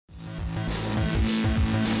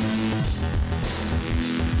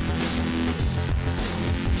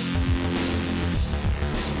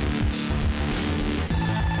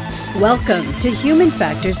Welcome to Human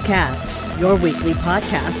Factors Cast, your weekly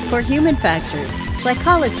podcast for human factors,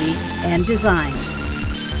 psychology, and design.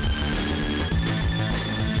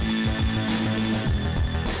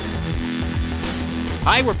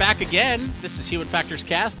 Hi, we're back again. This is Human Factors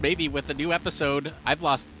Cast, maybe with a new episode. I've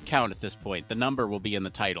lost count at this point. The number will be in the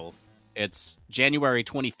title. It's January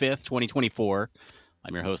 25th, 2024.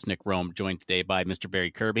 I'm your host, Nick Rome, joined today by Mr. Barry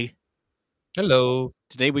Kirby. Hello.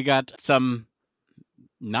 Today we got some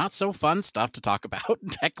not so fun stuff to talk about,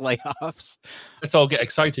 tech layoffs. Let's all get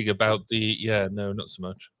exciting about not so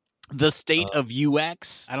much. The state of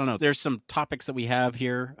UX. I don't know. There's some topics that we have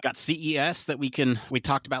here. Got CES that we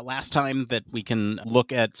talked about last time, that we can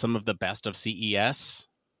look at some of the best of CES.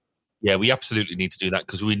 Yeah, we absolutely need to do that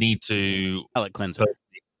because we need to Palette cleanser.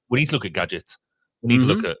 We need to look at gadgets. We need to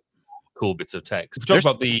look at cool bits of tech. So we talk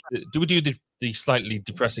about do we do the slightly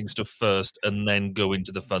depressing stuff first and then go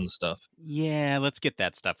into the fun stuff? Yeah, let's get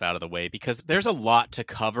that stuff out of the way because there's a lot to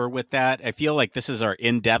cover with that. I feel like this is our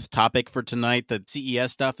in-depth topic for tonight. The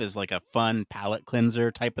CES stuff is like a fun palette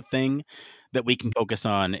cleanser type of thing that we can focus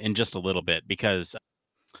on in just a little bit because,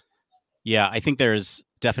 yeah, I think there's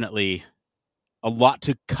definitely a lot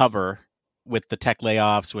to cover with the tech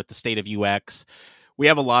layoffs, with the state of UX. We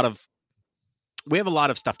have a lot of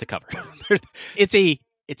stuff to cover.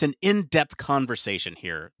 It's an in-depth conversation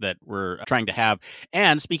here that we're trying to have.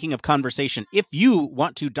 And speaking of conversation, if you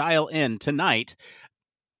want to dial in tonight,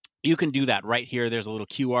 you can do that right here. There's a little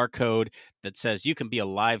QR code that says you can be a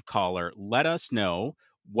live caller. Let us know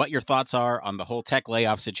what your thoughts are on the whole tech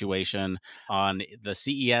layoff situation, on the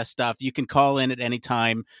CES stuff. You can call in at any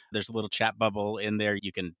time. There's a little chat bubble in there.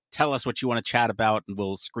 You can tell us what you want to chat about, and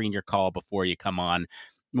we'll screen your call before you come on.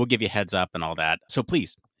 We'll give you a heads up and all that. So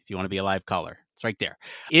please, if you want to be a live caller, it's right there.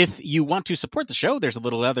 If you want to support the show, there's a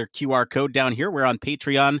little other QR code down here. We're on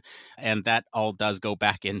Patreon, and that all does go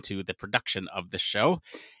back into the production of the show.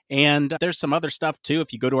 And there's some other stuff, too.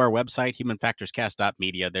 If you go to our website,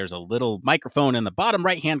 humanfactorscast.media, there's a little microphone in the bottom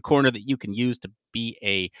right-hand corner that you can use to be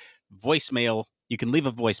a voicemail. You can leave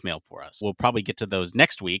a voicemail for us. We'll probably get to those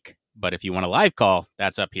next week, but if you want a live call,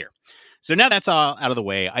 that's up here. So now that's all out of the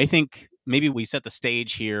way. I think maybe we set the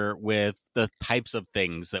stage here with the types of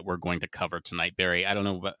things that we're going to cover tonight, Barry. I don't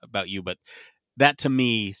know about you, but that to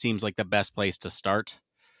me seems like the best place to start.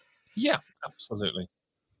 Yeah, absolutely.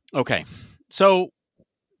 Okay, so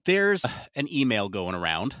there's an email going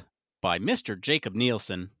around by Mr. Jacob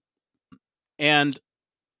Nielsen, and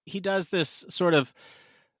he does this sort of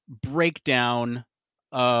breakdown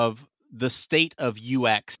of the state of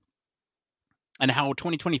UX and how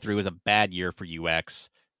 2023 was a bad year for UX.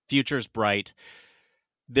 Future's bright.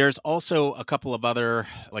 There's also a couple of other,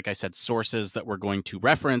 like I said, sources that we're going to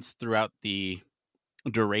reference throughout the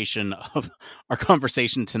duration of our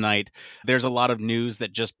conversation tonight. There's a lot of news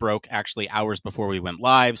that just broke actually hours before we went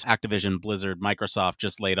live. Activision, Blizzard, Microsoft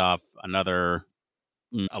just laid off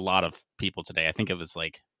a lot of people today. I think it was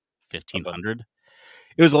like 1,500.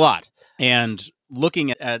 It was a lot. And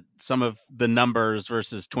looking at some of the numbers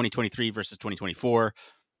versus 2023 versus 2024,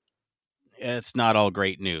 it's not all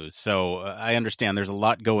great news. So I understand there's a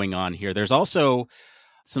lot going on here. There's also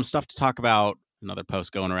some stuff to talk about, another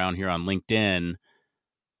post going around here on LinkedIn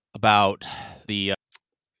about the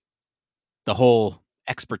whole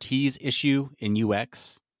expertise issue in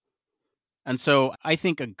UX. And so I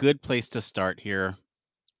think a good place to start here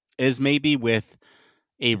is maybe with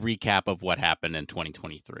a recap of what happened in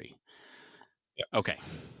 2023. Yeah. Okay.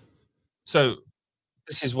 So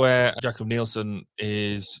this is where Jacob Nielsen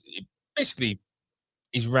is basically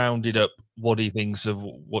he's rounded up what he thinks of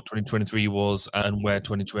what 2023 was and where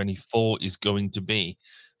 2024 is going to be.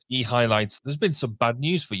 He highlights there's been some bad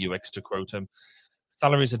news for UX, to quote him.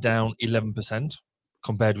 Salaries are down 11%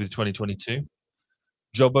 compared with 2022.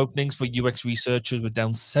 Job openings for UX researchers were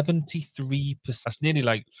down 73%. That's nearly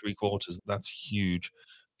like three quarters. That's huge.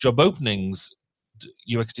 Job openings,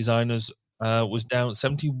 UX designers, was down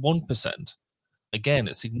 71%. Again,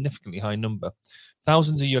 a significantly high number.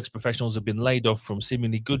 Thousands of UX professionals have been laid off from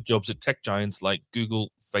seemingly good jobs at tech giants like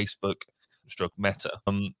Google, Facebook, Meta.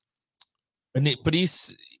 But he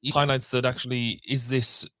highlights that actually, is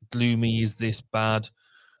this gloomy? Is this bad?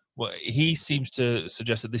 Well, he seems to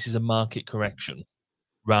suggest that this is a market correction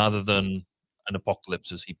rather than an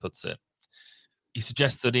apocalypse, as he puts it. He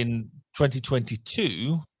suggests that in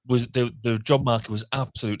 2022, was the job market was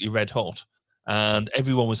absolutely red hot, and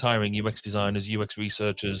everyone was hiring UX designers, UX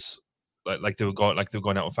researchers, like they were going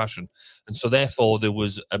out of fashion, and so therefore there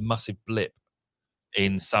was a massive blip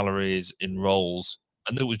in salaries, in roles,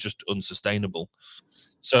 and it was just unsustainable.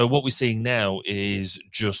 So what we're seeing now is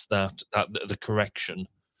just that the correction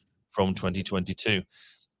from 2022.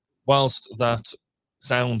 whilst that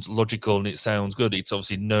sounds logical and it sounds good, it's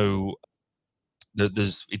obviously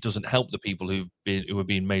it doesn't help the people who are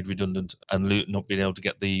being made redundant and not being able to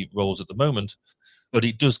get the roles at the moment. But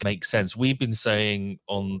it does make sense. We've been saying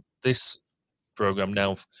on this program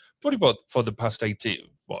now, probably about for the past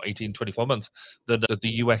 18, 24 months, that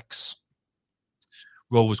the UX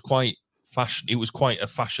role was quite fashion. It was quite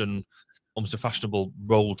almost a fashionable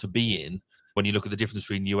role to be in. When you look at the difference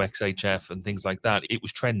between UX, HF, and things like that, it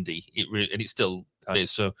was trendy. And it still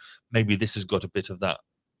is. So maybe this has got a bit of that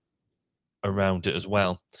around it as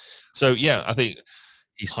well. So yeah, I think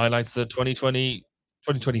he highlights that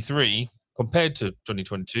 2023 compared to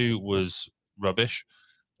 2022 was rubbish.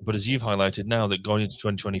 But as you've highlighted now, that going into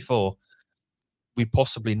 2024, we're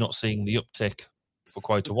possibly not seeing the uptick for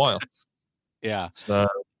quite a while. Yeah. So,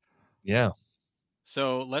 yeah.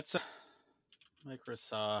 So let's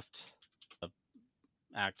Microsoft,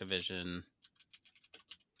 Activision.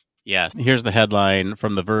 Yes. Here's the headline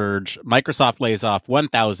from The Verge. Microsoft lays off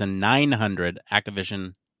 1,900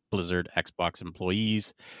 Activision Blizzard Xbox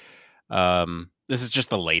employees. This is just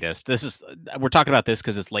the latest. We're talking about this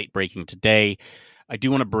because it's late breaking today. I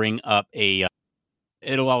do want to bring up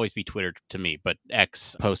it'll always be Twitter to me, but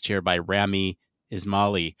X post here by Rami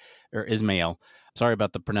Ismail. Sorry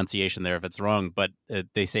about the pronunciation there if it's wrong, but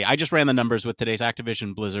they say, I just ran the numbers with today's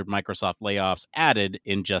Activision Blizzard Microsoft layoffs added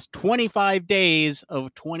in just 25 days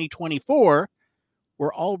of 2024.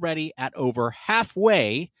 We're already at over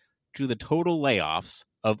halfway to the total layoffs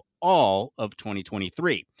of all of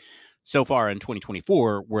 2023. So far in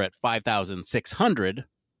 2024, we're at 5,600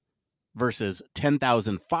 versus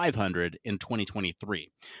 10,500 in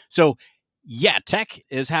 2023. So yeah, tech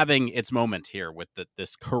is having its moment here with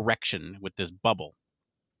this correction, with this bubble.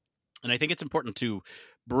 And I think it's important to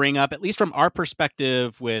bring up, at least from our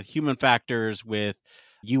perspective, with human factors, with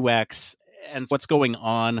UX, and what's going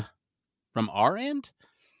on from our end.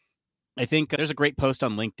 I think there's a great post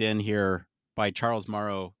on LinkedIn here by Charles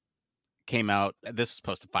Morrow. Came out, this was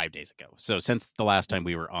posted 5 days ago. So since the last time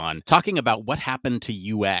we were on, talking about what happened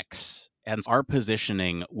to UX and our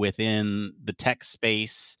positioning within the tech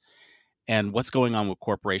space and what's going on with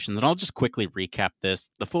corporations. And I'll just quickly recap this.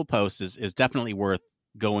 The full post is definitely worth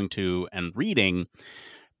going to and reading.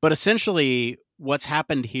 But essentially, what's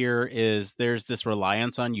happened here is there's this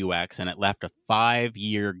reliance on UX, and it left a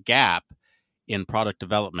 5-year gap in product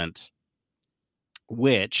development,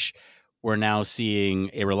 which we're now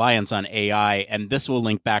seeing a reliance on AI. And this will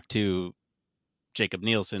link back to Jacob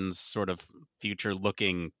Nielsen's sort of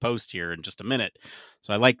future-looking post here in just a minute.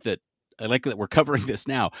 So I like that we're covering this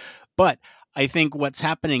now. But I think what's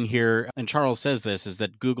happening here, and Charles says this, is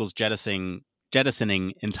that Google's jettisoning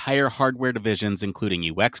entire hardware divisions,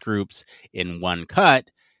 including UX groups, in one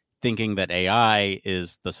cut, thinking that AI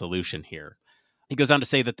is the solution here. He goes on to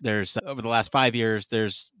say that there's, over the last 5 years,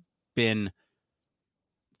 there's been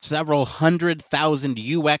several 100,000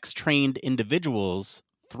 UX-trained individuals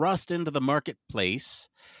thrust into the marketplace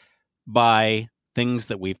by things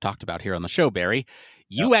that we've talked about here on the show, Barry.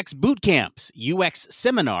 UX boot camps, UX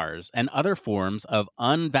seminars, and other forms of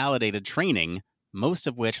unvalidated training, most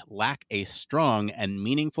of which lack a strong and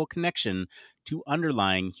meaningful connection to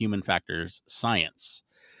underlying human factors science.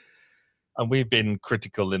 And we've been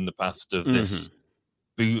critical in the past of this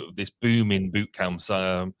boom in boot camps.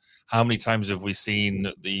 How many times have we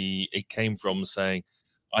seen it came from saying,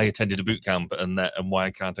 I attended a boot camp and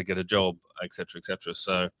why can't I get a job, etc., etc.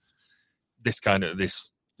 So this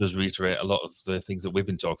does reiterate a lot of the things that we've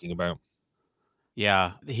been talking about.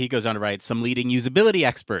 Yeah, he goes on to write, some leading usability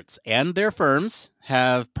experts and their firms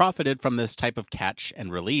have profited from this type of catch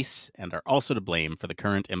and release and are also to blame for the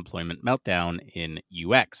current employment meltdown in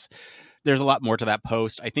UX. There's a lot more to that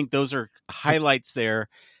post. I think those are highlights there.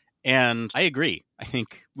 And I agree. I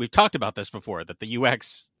think we've talked about this before, that the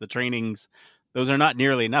UX, the trainings, those are not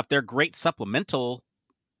nearly enough. They're great supplemental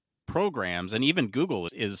programs. And even Google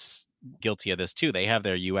is guilty of this too. They have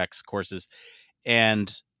their UX courses.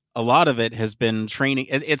 And a lot of it has been training.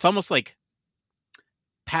 It's almost like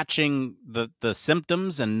patching the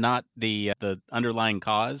symptoms and not the underlying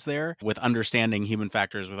cause there, with understanding human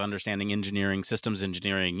factors, with understanding engineering, systems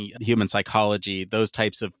engineering, human psychology, those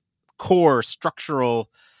types of core structural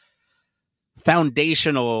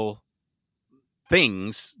foundational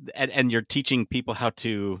things. And you're teaching people how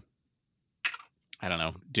to, I don't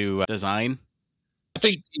know, do design. I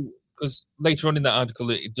think because later on in that article,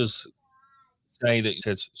 it does say that it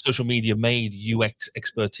says social media made UX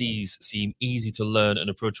expertise seem easy to learn and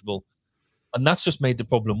approachable. And that's just made the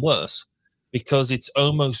problem worse, because it's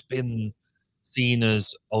almost been seen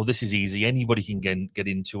as, oh, this is easy. Anybody can get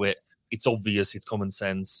into it. It's obvious. It's common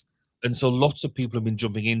sense. And so lots of people have been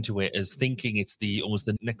jumping into it as thinking it's almost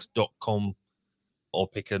the next .com, or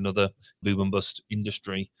pick another boom and bust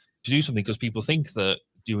industry to do something, because people think that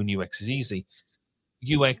doing UX is easy.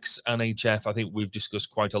 UX and HF, I think we've discussed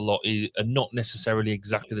quite a lot, are not necessarily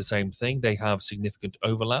exactly the same thing. They have significant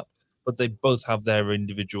overlap, but they both have their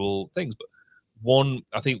individual things. But one,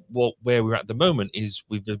 I think where we're at the moment is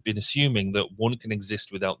we've been assuming that one can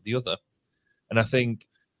exist without the other. And I think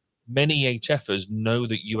many HFers know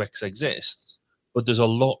that UX exists, but there's a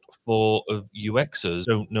lot of UXers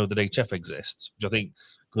don't know that HF exists, which I think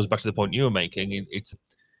goes back to the point you were making. It's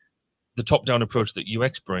the top-down approach that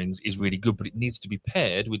UX brings is really good, but it needs to be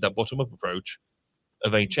paired with that bottom-up approach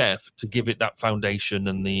of HF to give it that foundation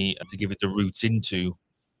and to give it the roots into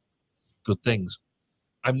good things.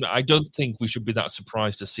 I don't think we should be that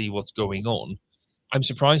surprised to see what's going on. I'm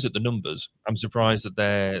surprised at the numbers. I'm surprised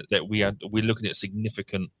that we're looking at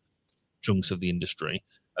significant chunks of the industry,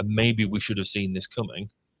 and maybe we should have seen this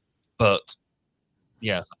coming. But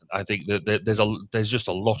yeah, I think that there's just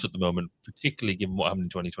a lot at the moment, particularly given what happened in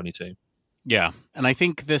 2022. Yeah, and I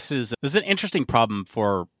think this is an interesting problem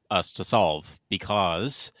for us to solve,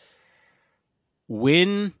 because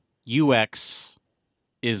when UX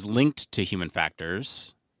is linked to human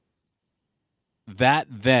factors, that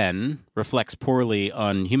then reflects poorly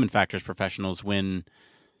on human factors professionals when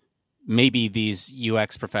maybe these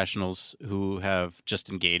UX professionals who have just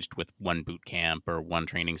engaged with one boot camp or one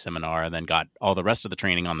training seminar and then got all the rest of the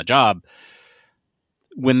training on the job,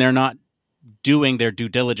 when they're not doing their due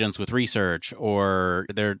diligence with research, or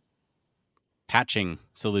they're patching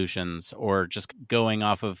solutions, or just going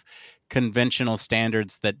off of conventional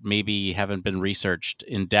standards that maybe haven't been researched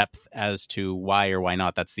in depth as to why or why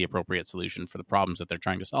not that's the appropriate solution for the problems that they're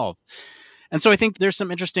trying to solve. And so I think there's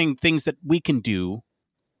some interesting things that we can do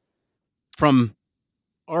from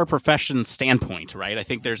our profession standpoint, right? I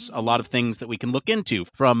think there's a lot of things that we can look into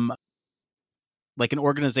from like an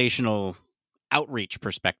organizational outreach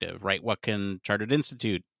perspective, right? What can Chartered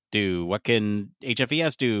Institute do? What can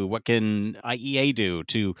HFES do? What can IEA do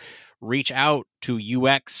to reach out to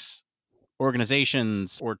UX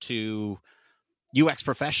organizations or to UX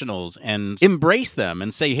professionals and embrace them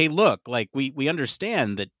and say, hey, look, like we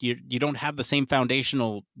understand that you don't have the same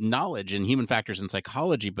foundational knowledge in human factors and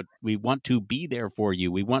psychology, but we want to be there for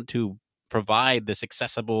you. We want to provide these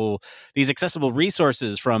accessible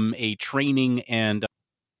resources from a training and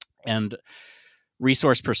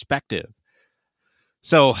resource perspective.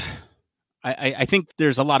 So I think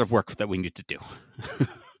there's a lot of work that we need to do.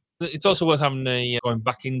 It's also worth having going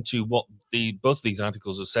back into what both these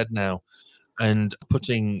articles have said now, and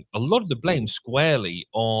putting a lot of the blame squarely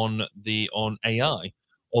on AI,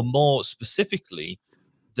 or more specifically,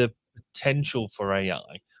 the potential for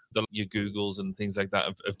AI. Your Googles and things like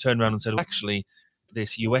that have turned around and said, well, actually,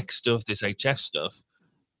 this UX stuff, this HF stuff,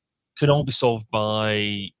 can all be solved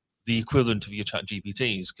by the equivalent of your chat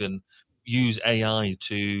GPTs, can use AI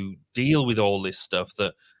to deal with all this stuff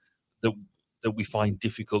that we find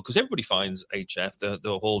difficult, because everybody finds HF,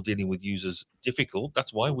 the whole dealing with users, difficult.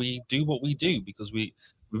 That's why we do what we do, because we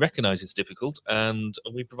recognize it's difficult and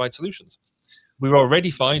we provide solutions. We're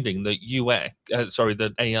already finding that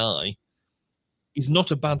that AI is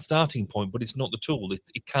not a bad starting point, but it's not the tool.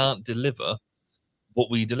 It can't deliver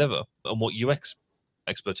what we deliver and what UX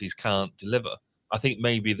expertise can't deliver. I think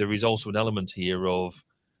maybe there is also an element here of,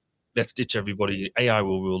 let's ditch everybody, AI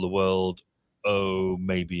will rule the world. Oh,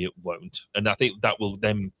 maybe it won't. And I think that will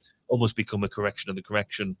then almost become a correction of the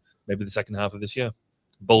correction, maybe the second half of this year.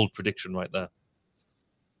 Bold prediction right there.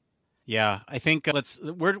 Yeah, I think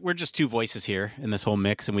we're just two voices here in this whole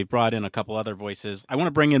mix, and we brought in a couple other voices. I want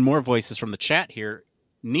to bring in more voices from the chat here.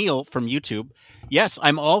 Neil from YouTube. Yes,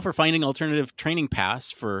 I'm all for finding alternative training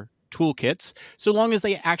paths for toolkits, so long as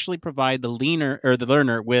they actually provide the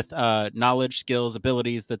learner with knowledge, skills,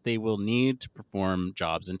 abilities that they will need to perform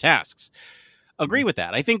jobs and tasks. Agree with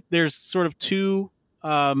that. I think there's sort of two.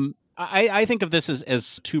 I think of this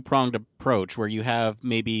as two-pronged approach, where you have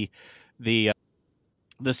maybe the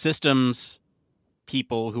systems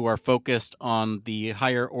people who are focused on the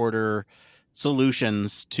higher order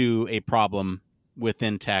solutions to a problem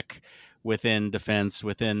within tech, within defense,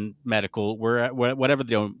 within medical, whatever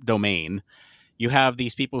the domain. You have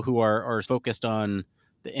these people who are focused on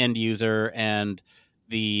the end user and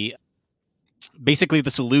basically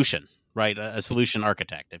the solution, right? A solution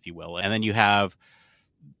architect, if you will. And then you have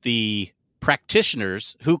the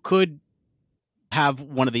practitioners who could have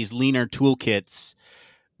one of these leaner toolkits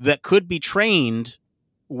that could be trained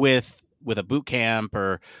with a boot camp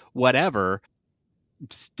or whatever,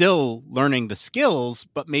 still learning the skills,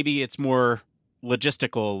 but maybe it's more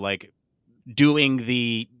logistical, like doing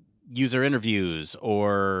the user interviews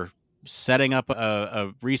or setting up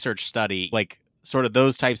a research study, like sort of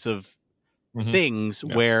those types of things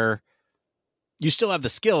where you still have the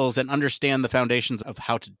skills and understand the foundations of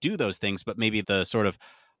how to do those things, but maybe the sort of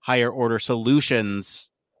higher order solutions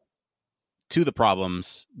to the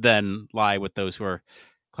problems then lie with those who are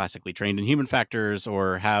classically trained in human factors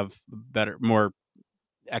or have more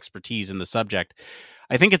expertise in the subject.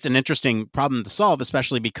 I think it's an interesting problem to solve,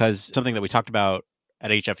 especially because something that we talked about at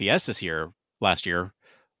HFES last year,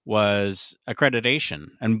 was accreditation.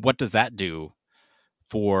 And what does that do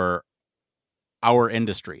for our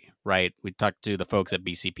industry, right? We talked to the folks at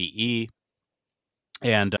BCPE,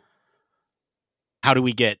 and how do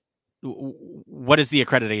we get, what does the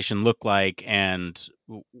accreditation look like, and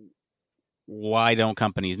why don't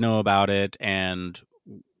companies know about it, and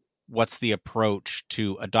what's the approach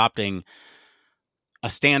to adopting a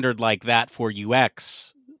standard like that for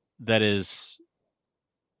UX that is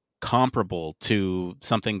comparable to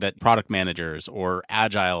something that product managers or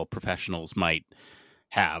agile professionals might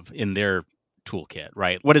have in their toolkit,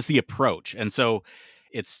 right? What is the approach? And so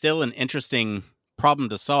it's still an interesting problem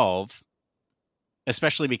to solve,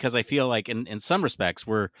 especially because I feel like in some respects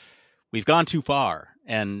we've gone too far,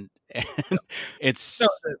 and it's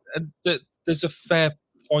there's a fair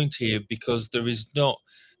point here, because there is not,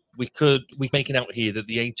 we're making out here that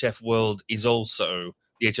the HF world is also,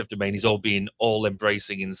 the HF domain is all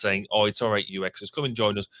embracing and saying, oh, it's all right, UXers, come and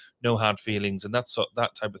join us, no hard feelings, and that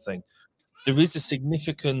type of thing. There is a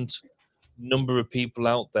significant number of people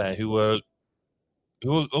out there who are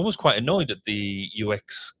almost quite annoyed at the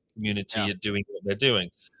UX community at doing what they're doing.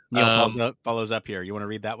 Neil follows up here. You want to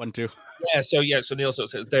read that one too? So Neil sort of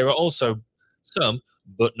says there are also some,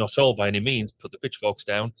 but not all by any means, put the pitchforks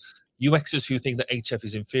down, UXers who think that HF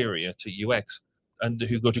is inferior to UX and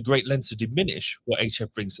who go to great lengths to diminish what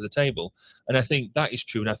HF brings to the table. And I think that is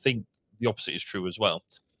true, and I think the opposite is true as well.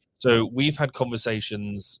 So we've had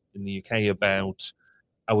conversations in the UK about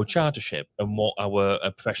our chartership and what our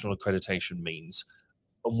professional accreditation means.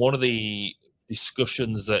 And one of the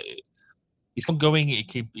discussions that is ongoing, it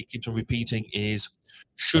keeps on repeating, is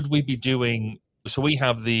should we be doing, so we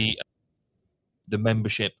have the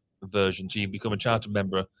membership version, so you become a chartered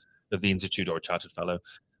member of the institute or a chartered fellow,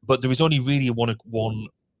 but there is only really one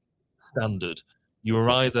standard. You are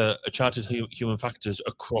either a chartered human factors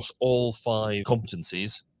across all 5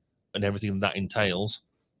 competencies and everything that entails,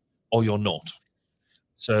 or you're not.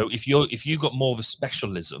 So if you've got more of a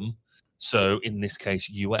specialism, so in this case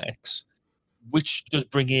UX, which does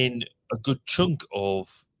bring in a good chunk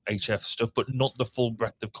of HF stuff, but not the full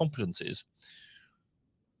breadth of competencies,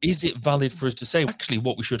 is it valid for us to say, actually,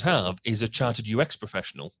 what we should have is a chartered UX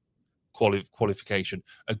professional qualification,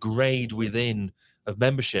 a grade within of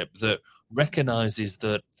membership that recognizes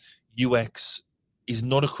that UX is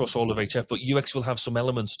not across all of HF, but UX will have some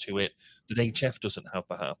elements to it that HF doesn't have,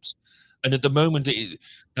 perhaps. And at the moment,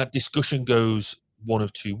 that discussion goes one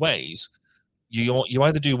of two ways. You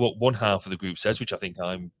either do what one half of the group says, which I think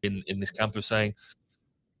I'm in this camp of saying,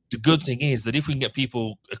 the good thing is that if we can get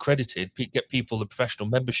people accredited, get people the professional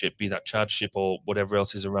membership, be that chartership or whatever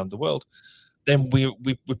else is around the world, then we're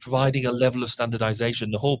providing a level of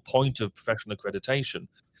standardization. The whole point of professional accreditation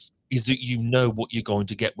is that you know what you're going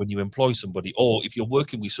to get when you employ somebody, or if you're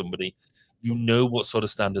working with somebody, you know what sort of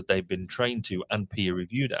standard they've been trained to and peer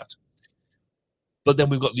reviewed at. But then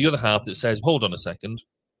we've got the other half that says, hold on a second,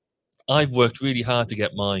 I've worked really hard to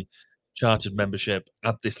get my chartered membership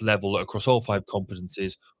at this level across all 5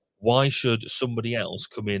 competencies. Why should somebody else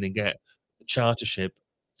come in and get a chartership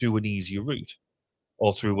through an easier route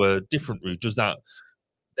or through a different route?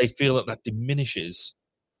 They feel that diminishes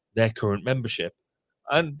their current membership?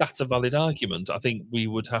 And that's a valid argument. I think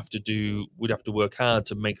we'd have to work hard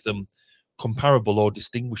to make them comparable or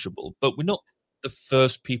distinguishable, but we're not the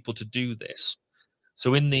first people to do this.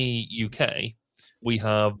 So in the UK, we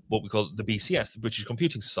have what we call the BCS, the British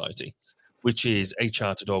Computing Society, which is a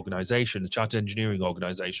chartered organisation, a chartered engineering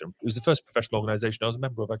organisation. It was the first professional organisation I was a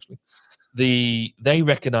member of, actually. They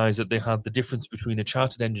recognise that they had the difference between a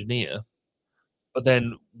chartered engineer, but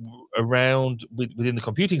then within the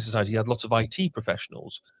Computing Society, you had lots of IT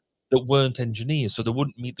professionals that weren't engineers, so they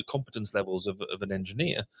wouldn't meet the competence levels of an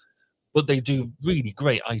engineer, but they do really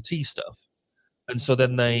great IT stuff. And so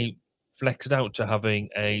then they flexed out to having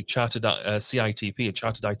a chartered CITP, a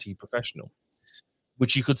chartered IT professional,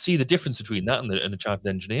 which you could see the difference between that and a chartered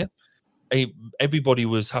engineer. Everybody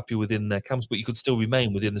was happy within their camps, but you could still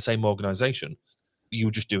remain within the same organization. You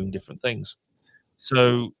were just doing different things.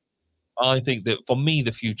 So I think that for me,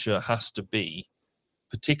 the future has to be,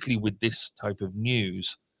 particularly with this type of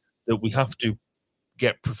news, that we have to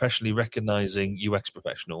get professionally recognizing UX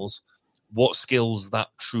professionals, what skills that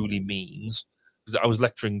truly means. Because I was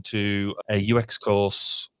lecturing to a UX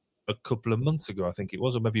course a couple of months ago, I think it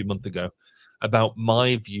was, or maybe a month ago, about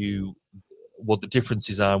my view, what the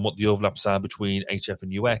differences are and what the overlaps are between HF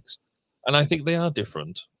and UX. And I think they are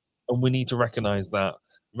different. And we need to recognize that,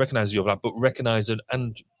 recognize the overlap, but recognize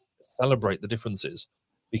and celebrate the differences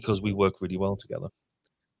because we work really well together.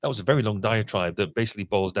 That was a very long diatribe that basically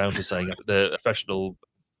boils down to saying the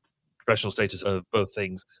professional status of both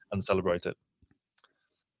things and celebrate it.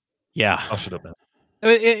 Yeah. I'll shut up now.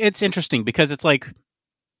 It's interesting because it's like,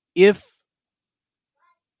 if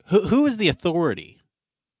who is the authority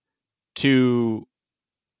to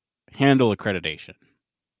handle accreditation?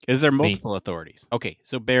 Is there multiple authorities? Okay,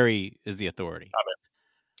 so Barry is the authority.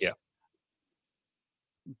 Yeah.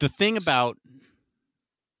 The thing about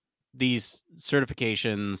these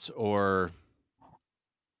certifications or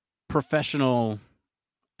professional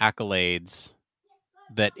accolades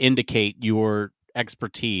that indicate your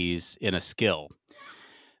expertise in a skill,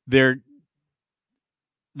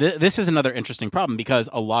 this is another interesting problem, because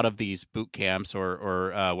a lot of these boot camps,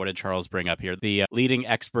 or what did Charles bring up here? The leading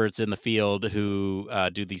experts in the field who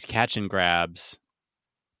do these catch and grabs,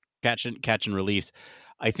 catch and release,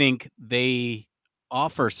 I think they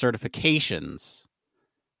offer certifications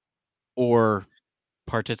or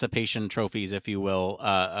participation trophies, if you will,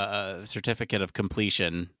 a certificate of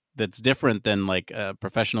completion that's different than like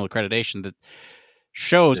professional accreditation that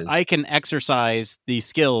shows I can exercise these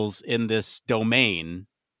skills in this domain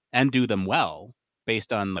and do them well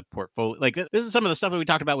based on the portfolio. Like, this is some of the stuff that we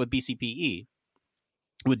talked about with BCPE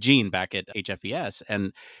with Gene back at HFES.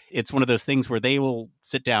 And it's one of those things where they will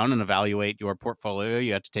sit down and evaluate your portfolio.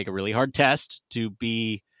 You have to take a really hard test to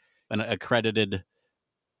be an accredited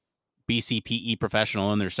BCPE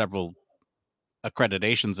professional, and there's several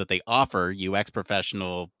accreditations that they offer: UX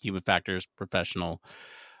professional, human factors professional,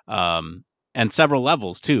 and several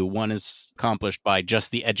levels too. One is accomplished by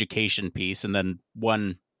just the education piece, and then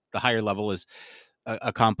the higher level is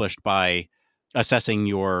accomplished by assessing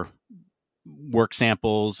your work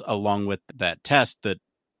samples along with that test that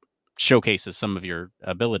showcases some of your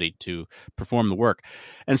ability to perform the work.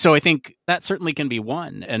 And so I think that certainly can be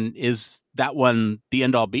one. And is that one the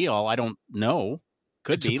end all be all? I don't know.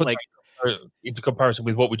 Could be. Like, into comparison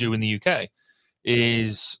with what we do in the UK,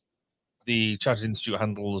 is the Chartered Institute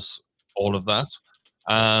handles all of that.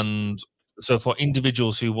 And so for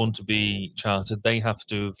individuals who want to be chartered, they have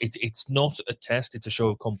to, it's not a test, it's a show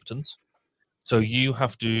of competence. So you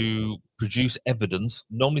have to produce evidence,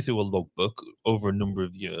 normally through a logbook over a number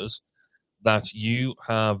of years, that you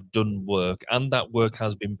have done work and that work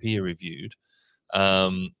has been peer reviewed.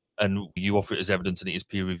 And you offer it as evidence and it is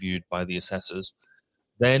peer reviewed by the assessors.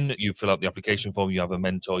 Then you fill out the application form, you have a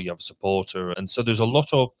mentor, you have a supporter. And so there's a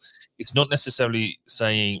lot of, it's not necessarily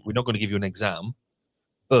saying we're not going to give you an exam,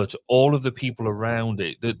 but all of the people around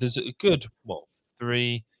it, there's a good,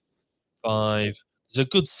 3, 5, there's a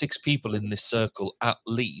good 6 people in this circle at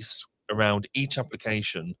least around each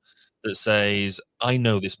application that says, I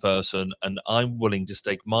know this person and I'm willing to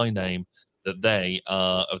stake my name that they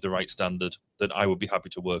are of the right standard, that I would be happy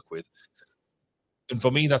to work with. And for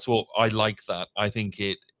me, that's what I like. That I think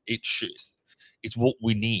it's what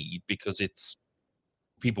we need, because it's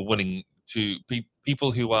people willing to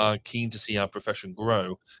people who are keen to see our profession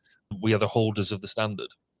grow. We are the holders of the standard,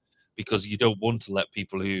 because you don't want to let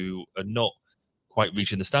people who are not quite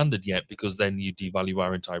reaching the standard yet, because then you devalue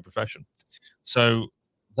our entire profession. So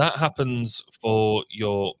that happens for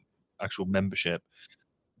your actual membership.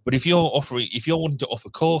 But if you're wanting to offer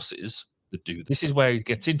courses that do this, is where it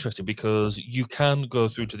gets interesting, because you can go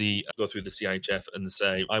through the CIHF and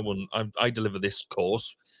say, I deliver this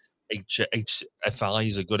course. HFI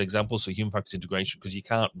is a good example, so human factors integration, because you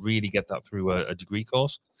can't really get that through a degree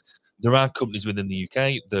course. There are companies within the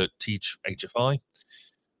UK that teach HFI.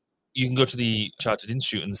 You can go to the Chartered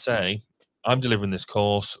Institute and say, I'm delivering this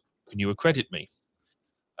course, can you accredit me?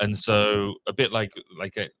 And so, a bit like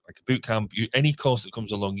a boot camp, any course that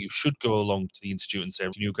comes along, you should go along to the institute and say,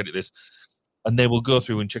 can you accredit this? And they will go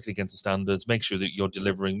through and check it against the standards, make sure that you're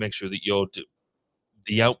delivering, make sure that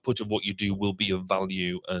the output of what you do will be of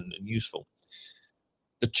value and useful.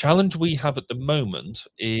 The challenge we have at the moment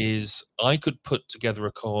is, I could put together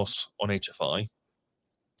a course on HFI. I'm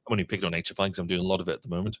only picking on HFI because I'm doing a lot of it at the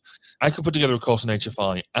moment. I could put together a course on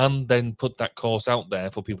HFI and then put that course out there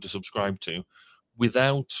for people to subscribe to,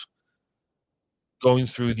 without going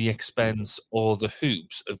through the expense or the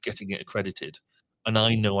hoops of getting it accredited. And I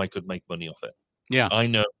know I could make money off it. Yeah, I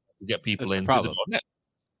know I could get people in through the door.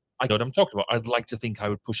 I know what I'm talking about. I'd like to think I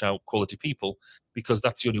would push out quality people because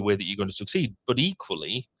that's the only way that you're going to succeed. But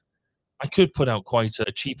equally, I could put out quite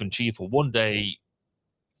a cheap and cheerful one-day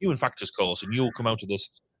human factors course, and you'll come out of this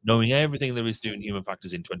knowing everything there is to do in human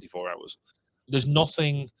factors in 24 hours. There's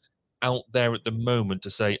nothing out there at the moment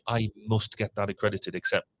to say I must get that accredited,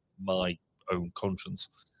 except my own conscience.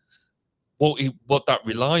 What that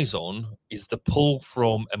relies on is the pull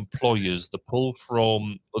from employers, the pull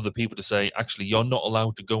from other people to say, actually, you're not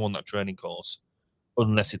allowed to go on that training course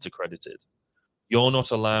unless it's accredited. You're not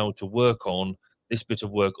allowed to work on this bit of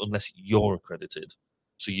work unless you're accredited.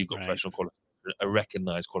 So you've got Right. professional qualification, a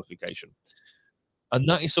recognized qualification. And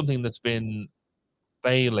that is something that's been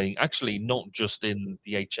failing, actually, not just in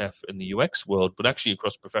the HF and the UX world, but actually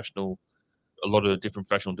across a lot of different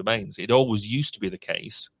professional domains. It always used to be the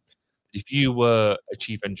case that if you were a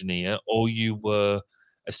chief engineer or you were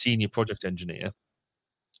a senior project engineer,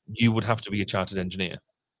 you would have to be a chartered engineer.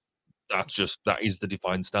 That is the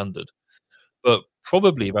defined standard. But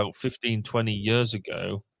probably about 15, 20 years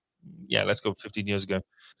ago, let's go 15 years ago,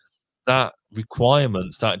 that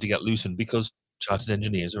requirement started to get loosened because chartered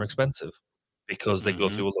engineers are expensive, because they go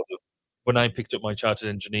Mm-hmm. through a lot of. When I picked up my chartered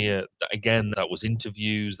engineer, that was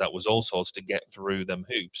interviews, that was all sorts to get through them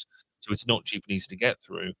hoops. So it's not cheap and easy to get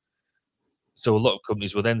through. So a lot of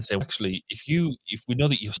companies will then say, actually, if we know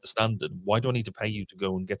that you're the standard, why do I need to pay you to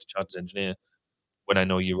go and get a chartered engineer when I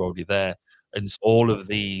know you're already there? And all of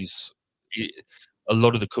these, a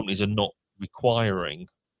lot of the companies are not requiring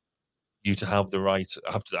you to have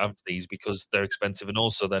to have these because they're expensive, and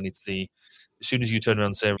also then as soon as you turn around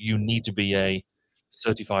and say you need to be a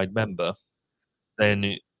certified member,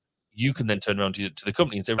 then you can then turn around to the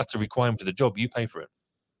company and say that's a requirement for the job. You pay for it,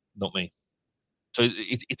 not me. So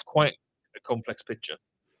it's quite a complex picture.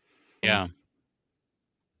 Yeah.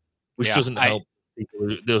 Which doesn't help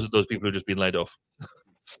those people who are just being laid off.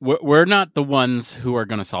 We're not the ones who are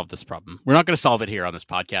going to solve this problem. We're not going to solve it here on this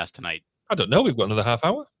podcast tonight. I don't know. We've got another half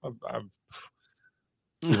hour.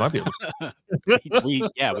 We might be able to.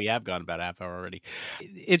 we have gone about a half hour already.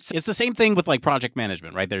 It's the same thing with like project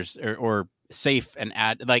management, right? There's or safe and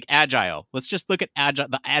agile. Let's just look at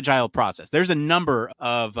the agile process. There's a number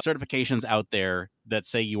of certifications out there that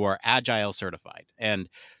say you are agile certified, and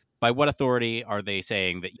by what authority are they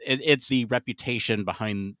saying that? It's the reputation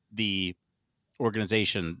behind the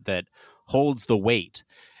organization that holds the weight.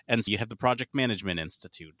 And so you have the Project Management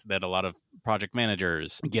Institute that a lot of project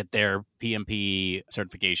managers get their PMP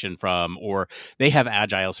certification from, or they have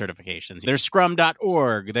agile certifications. There's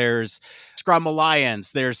scrum.org, there's Scrum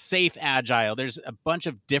Alliance, there's Safe Agile. There's a bunch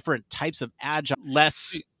of different types of agile,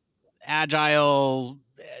 less agile.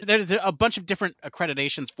 There's a bunch of different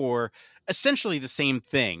accreditations for essentially the same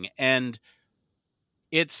thing. And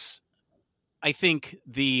it's, I think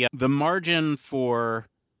the margin for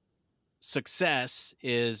success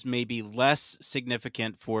is maybe less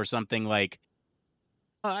significant for something like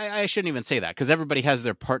I shouldn't even say that, because everybody has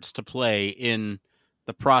their parts to play in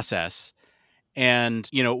the process. And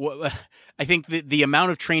I think the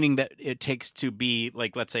amount of training that it takes to be,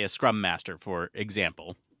 like, let's say a Scrum Master, for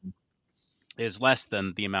example, is less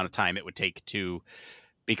than the amount of time it would take to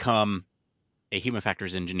become a human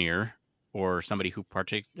factors engineer or somebody who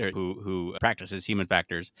practices human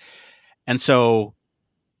factors. And so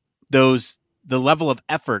the level of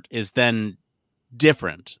effort is then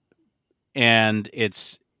different. And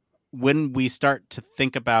it's when we start to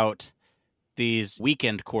think about these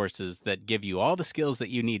weekend courses that give you all the skills that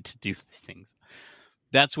you need to do these things,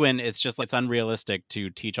 that's when it's unrealistic to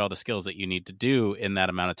teach all the skills that you need to do in that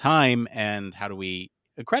amount of time. And how do we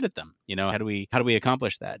accredit them? How do we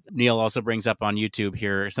accomplish that? Neil also brings up on YouTube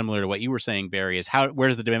here, similar to what you were saying, Barry, is where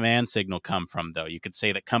does the demand signal come from, though? You could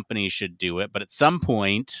say that companies should do it, but at some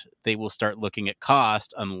point they will start looking at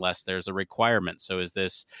cost unless there's a requirement. So is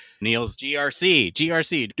this Neil's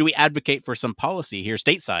GRC? Do we advocate for some policy here,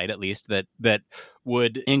 stateside at least, that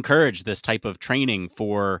would encourage this type of training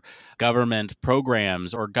for government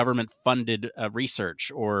programs or government funded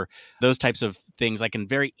research or those types of things? I can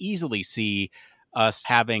very easily see us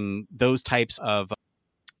having those types of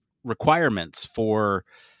requirements for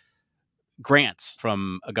grants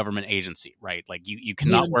from a government agency, right? Like you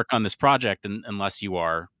cannot work on this project unless you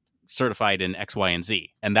are certified in X, Y, and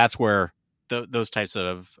Z. And that's where those types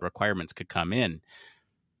of requirements could come in.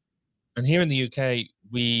 And here in the UK,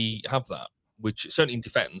 we have that, which certainly in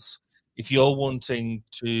defence, if you're wanting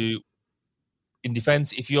to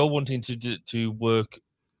work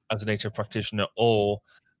as an HR practitioner or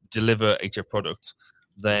deliver HR products,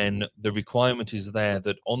 then the requirement is there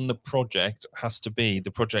that on the project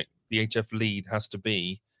the HF lead has to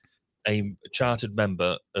be a chartered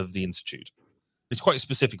member of the institute. It's quite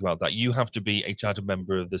specific about that. You have to be a chartered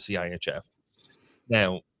member of the CIHF.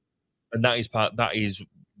 Now, and that is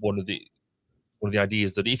one of the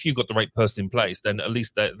ideas, that if you've got the right person in place, then at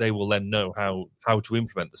least they will then know how to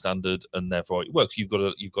implement the standard, and therefore it works. You've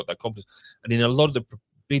got that competence. And in a lot of the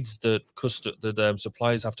bids that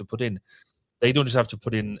suppliers have to put in, they don't just have to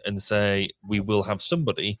put in and say we will have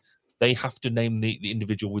somebody. They have to name the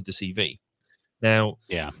individual with the CV. Now,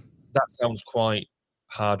 Yeah, that sounds quite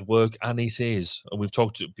hard work, and it is. And we've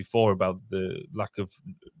talked before about the lack of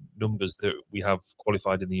numbers that we have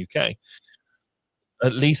qualified in the UK.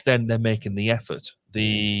 At least then they're making the effort.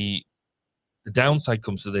 The downside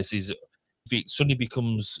comes to this is if it suddenly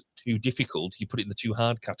becomes too difficult, you put it in the too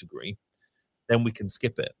hard category, then we can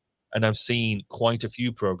skip it. And I've seen quite a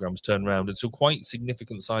few programs turn around, and so quite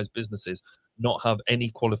significant sized businesses not have any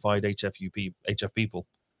qualified HF people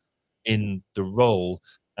in the role,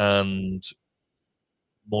 and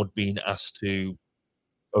Mod being asked to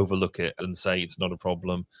overlook it and say it's not a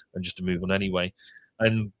problem and just to move on anyway.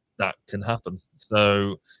 And that can happen.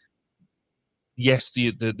 So yes,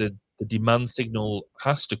 the demand signal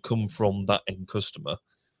has to come from that end customer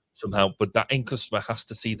somehow, but that end customer has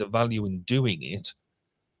to see the value in doing it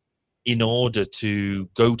in order to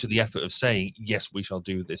go to the effort of saying, yes, we shall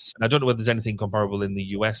do this. And I don't know whether there's anything comparable in the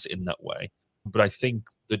US in that way, but I think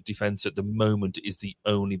the defense at the moment is the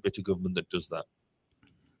only bit of government that does that.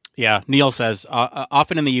 Yeah, Neil says,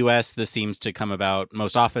 often in the US, this seems to come about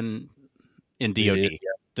most often in DoD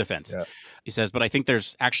defense. Yeah. He says, but I think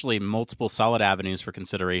there's actually multiple solid avenues for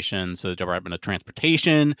consideration. So the Department of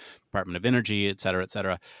Transportation, Department of Energy, et cetera, et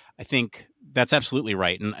cetera. I think that's absolutely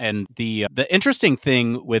right. And the interesting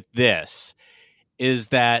thing with this is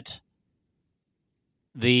that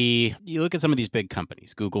you look at some of these big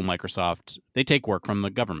companies, Google, Microsoft, they take work from the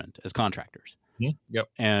government as contractors. Yep.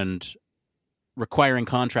 And requiring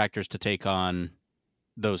contractors to take on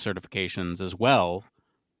those certifications as well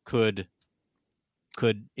could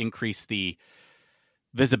increase the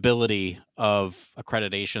visibility of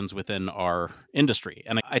accreditations within our industry.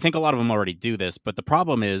 And I think a lot of them already do this, but the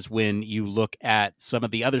problem is when you look at some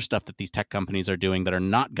of the other stuff that these tech companies are doing that are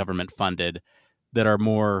not government funded, that are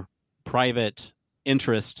more private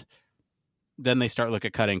interest, then they start looking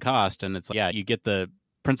at cutting cost. And it's like, yeah, you get the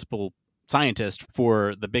principal scientist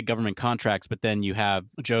for the big government contracts, but then you have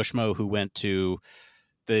Joe Schmo who went to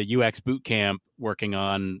the UX boot camp working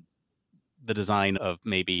on the design of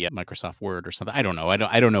maybe Microsoft Word or something. I don't know.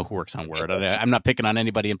 I don't know who works on Word. I'm not picking on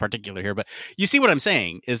anybody in particular here, but you see what I'm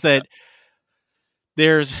saying is that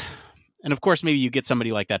there's, and of course, maybe you get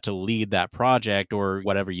somebody like that to lead that project, or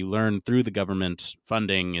whatever you learn through the government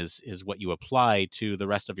funding is what you apply to the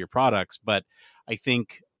rest of your products. But I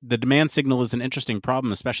think the demand signal is an interesting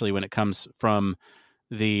problem, especially when it comes from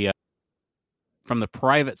the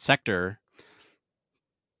private sector.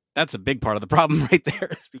 That's a big part of the problem right there,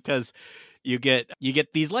 is because you get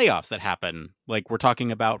these layoffs that happen, like we're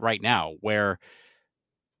talking about right now, where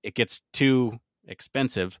it gets too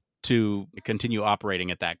expensive to continue operating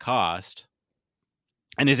at that cost.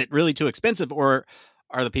 And is it really too expensive, or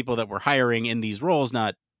are the people that we're hiring in these roles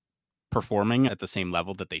not performing at the same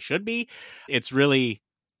level that they should be? It's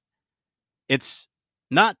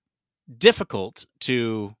not difficult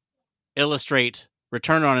to illustrate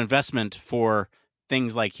return on investment for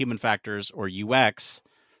things like human factors or UX,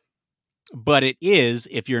 but it is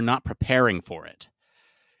if you're not preparing for it.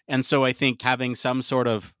 And so I think having some sort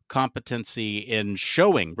of competency in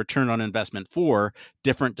showing return on investment for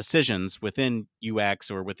different decisions within UX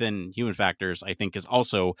or within human factors, I think is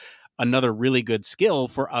also another really good skill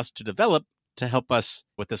for us to develop to help us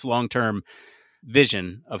with this long-term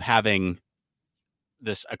vision of having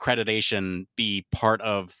this accreditation be part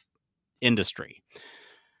of industry.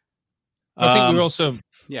 I think we're also,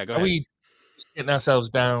 go ahead. We getting ourselves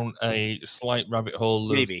down a slight rabbit hole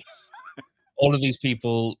of maybe all of these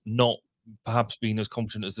people not perhaps being as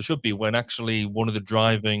competent as they should be, when actually one of the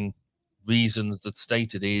driving reasons that's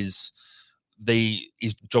stated is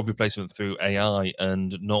job replacement through AI,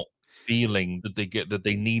 and not feeling that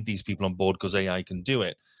they need these people on board because AI can do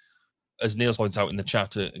it. As Neil points out in the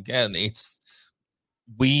chat again,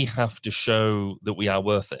 we have to show that we are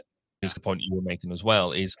worth it. Is the point you were making as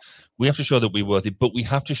well, is we have to show that we're worth it, but we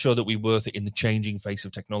have to show that we're worth it in the changing face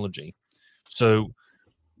of technology. So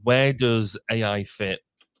where does AI fit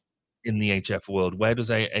in the HF world? Where does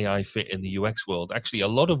AI fit in the UX world? Actually, a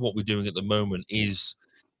lot of what we're doing at the moment is,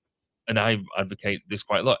 and I advocate this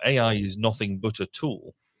quite a lot, AI is nothing but a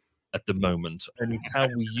tool at the moment, and it's how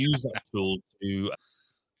we use that tool to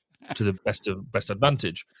the best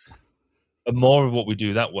advantage. And more of what we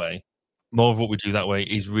do that way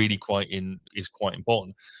is really quite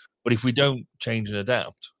important. But if we don't change and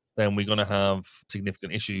adapt, then we're going to have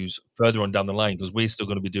significant issues further on down the line, because we're still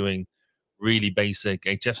going to be doing really basic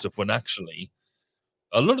HF stuff, when actually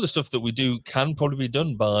a lot of the stuff that we do can probably be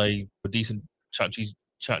done by a decent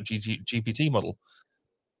GPT model.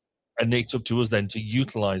 And it's up to us then to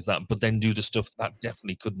utilize that, but then do the stuff that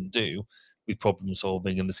definitely couldn't do with problem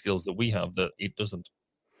solving and the skills that we have that it doesn't.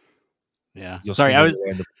 Yeah. You're Sorry, still I gonna was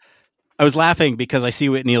end up- I was laughing because I see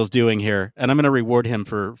what Neil's doing here, and I'm going to reward him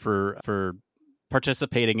for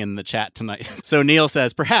participating in the chat tonight. So Neil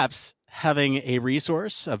says, perhaps having a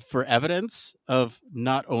resource for evidence of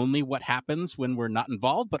not only what happens when we're not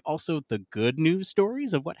involved, but also the good news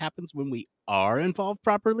stories of what happens when we are involved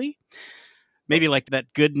properly. Maybe like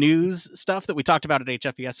that good news stuff that we talked about at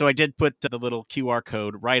HFES. So I did put the little QR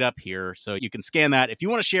code right up here, so you can scan that. If you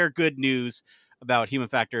want to share good news about human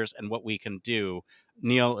factors and what we can do,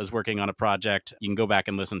 Neil is working on a project. You can go back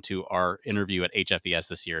and listen to our interview at HFES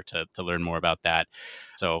this year to learn more about that.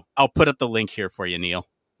 So I'll put up the link here for you, Neil.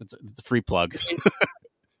 It's a free plug.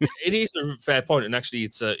 It is a fair point, and actually,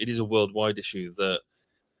 it is a worldwide issue that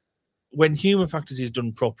when human factors is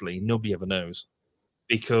done properly, nobody ever knows,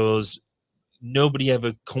 because nobody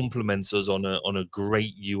ever compliments us on a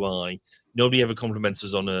great UI. Nobody ever compliments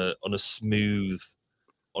us on a smooth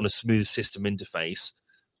system interface,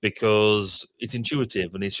 because it's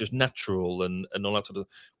intuitive and it's just natural and all that sort of.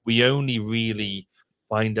 We only really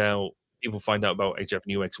people find out about HF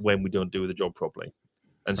and UX when we don't do the job properly,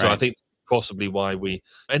 and so I think possibly why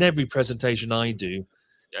in every presentation I do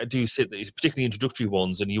sit there, particularly introductory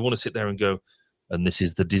ones, and you want to sit there and go, and this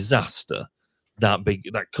is the disaster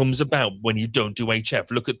that comes about when you don't do HF.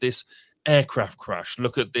 Look at this aircraft crash.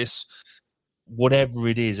 Look at this, whatever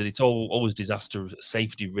it is, and it's always disaster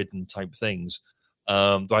safety ridden type things.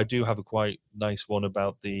 But I do have a quite nice one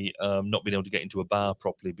about the not being able to get into a bar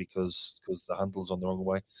properly because the handle's on the wrong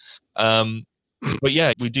way. But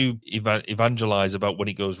yeah, we do evangelize about when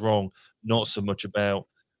it goes wrong, not so much about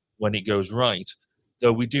when it goes right.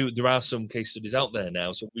 Though there are some case studies out there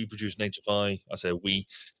now. So we produced an HFI.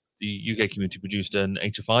 The UK community produced an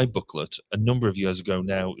HFI booklet a number of years ago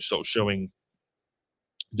now, sort of showing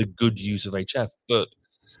the good use of HF. But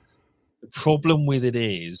the problem with it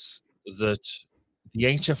is that the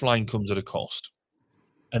HF line comes at a cost,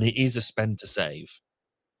 and it is a spend to save.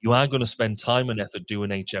 You are going to spend time and effort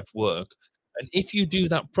doing HF work, and if you do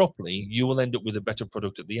that properly, you will end up with a better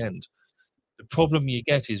product at the end. The problem you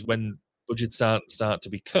get is when budgets start to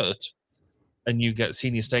be cut, and you get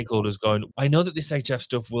senior stakeholders going, I know that this HF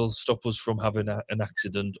stuff will stop us from having an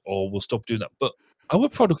accident, or we'll stop doing that, but our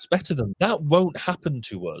product's better than that. Won't happen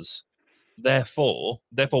to us. Therefore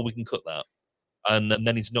we can cut that. And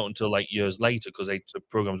then it's not until like years later, because the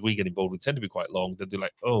programs we get involved with tend to be quite long, that they're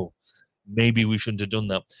like, oh, maybe we shouldn't have done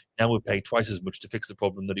that. Now we'll pay twice as much to fix the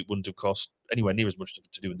problem that it wouldn't have cost anywhere near as much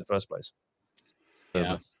to do in the first place.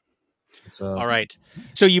 Yeah. All right.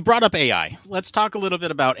 So you brought up AI. Let's talk a little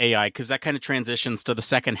bit about AI, because that kind of transitions to the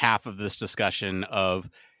second half of this discussion of,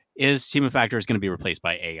 is human factors going to be replaced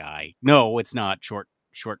by AI? No, it's not.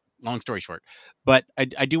 Long story short. But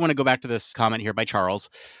I do want to go back to this comment here by Charles.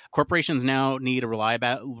 Corporations now need a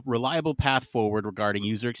reliable path forward regarding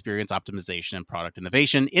user experience optimization and product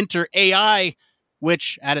innovation. Enter AI,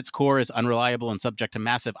 which at its core is unreliable and subject to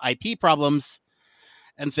massive IP problems.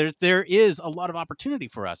 And so there is a lot of opportunity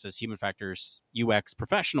for us as human factors UX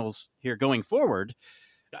professionals here going forward.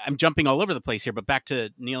 I'm jumping all over the place here, but back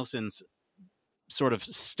to Nielsen's sort of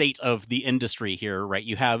state of the industry here, right?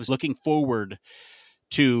 You have looking forward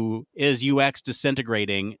to, is UX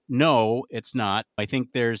disintegrating? No, it's not. I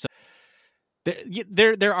think there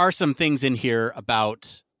are some things in here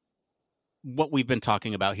about what we've been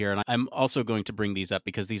talking about here, and I'm also going to bring these up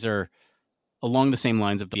because these are along the same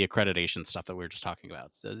lines of the accreditation stuff that we were just talking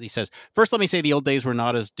about. So he says, first, let me say the old days were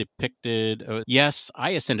not as depicted. Yes,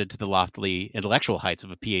 I ascended to the lofty intellectual heights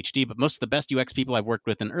of a PhD, but most of the best UX people I've worked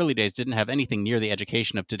with in early days didn't have anything near the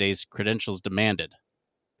education of today's credentials demanded.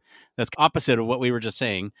 That's opposite of what we were just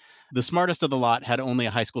saying. The smartest of the lot had only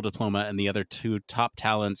a high school diploma, and the other two top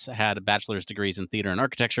talents had bachelor's degrees in theater and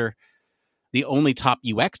architecture. The only top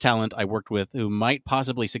UX talent I worked with who might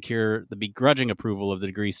possibly secure the begrudging approval of the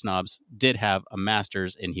degree snobs did have a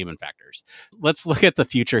master's in human factors. Let's look at the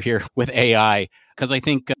future here with AI, because I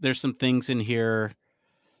think there's some things in here.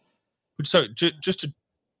 So just to,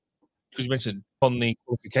 because you mentioned on the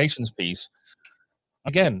qualifications piece,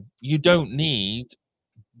 again, you don't need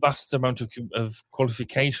vast amount of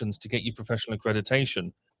qualifications to get your professional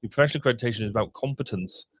accreditation. Your professional accreditation is about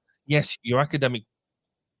competence. Yes, your academic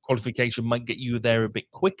qualification might get you there a bit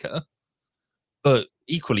quicker, But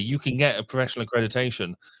equally, you can get a professional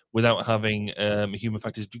accreditation without having a human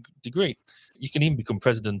factors degree. You can even become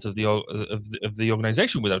president of the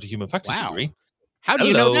organization without a human factors Wow. degree. How do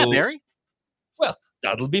you know that, Hello. Barry? Well,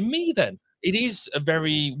 that'll be me then. It is a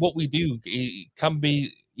very what we do can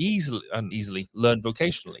be easily learned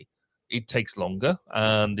vocationally. It takes longer,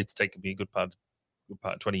 and it's taken me a good part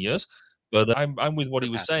of 20 years. But I'm with what he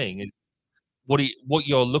was Capacity. saying. What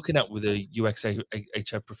you're looking at with a UX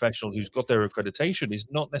HR professional who's got their accreditation is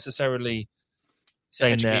not necessarily The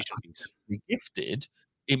saying they're education piece. academically gifted.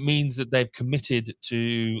 It means that they've committed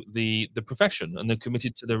to the profession and they're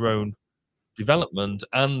committed to their own development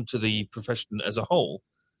and to the profession as a whole,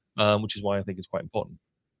 which is why I think it's quite important.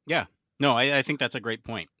 Yeah. No, I think that's a great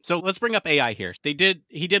point. So let's bring up AI here. He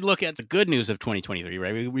did look at the good news of 2023,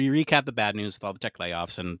 right? We recap the bad news with all the tech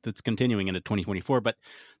layoffs, and it's continuing into 2024. But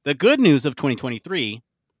the good news of 2023,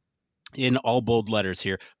 in all bold letters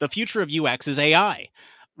here, the future of UX is AI.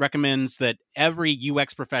 Recommends that every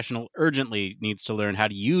UX professional urgently needs to learn how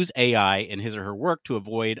to use AI in his or her work to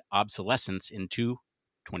avoid obsolescence into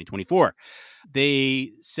 2024.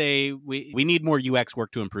 They say we need more UX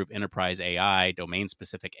work to improve enterprise AI, domain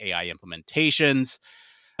specific AI implementations.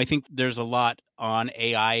 I think there's a lot on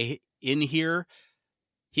AI in here.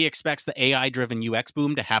 He expects the AI driven UX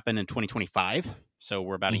boom to happen in 2025. So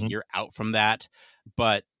we're about a year out from that.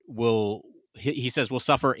 But he says we'll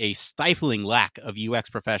suffer a stifling lack of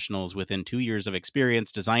UX professionals within 2 years of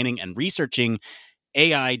experience designing and researching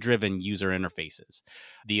AI-driven user interfaces.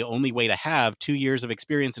 The only way to have 2 years of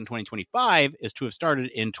experience in 2025 is to have started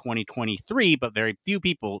in 2023, but very few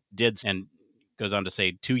people did. And goes on to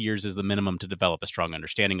say 2 years is the minimum to develop a strong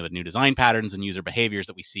understanding of the new design patterns and user behaviors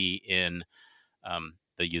that we see in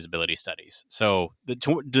the usability studies. So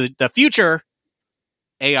the future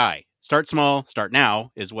AI, start small, start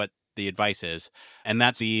now, is what the advice is, and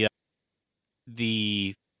that's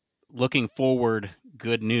the looking forward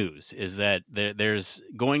good news is that there's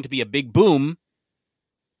going to be a big boom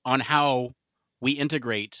on how we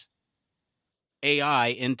integrate AI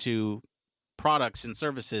into products and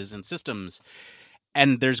services and systems.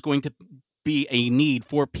 And there's going to be a need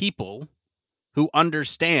for people who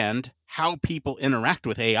understand how people interact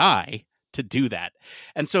with AI to do that.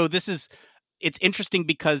 And so it's interesting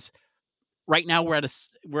because right now we're at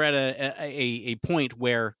a point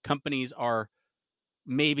where companies are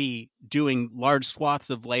maybe doing large swaths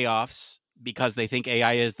of layoffs because they think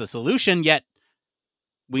AI is the solution, yet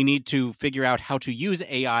we need to figure out how to use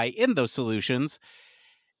AI in those solutions.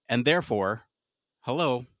 And therefore,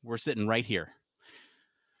 hello, we're sitting right here.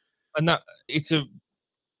 And that it's a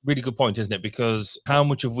really good point, isn't it? Because how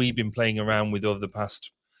much have we been playing around with over the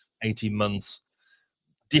past 18 months,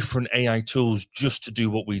 different AI tools just to do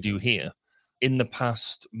what we do here? In the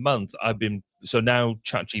past month, so now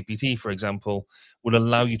ChatGPT, for example, will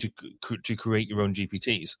allow you to create your own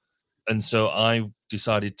GPTs. And so I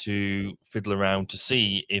decided to fiddle around to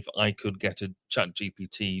see if I could get a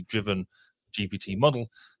ChatGPT driven GPT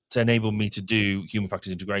model to enable me to do human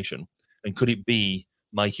factors integration. And could it be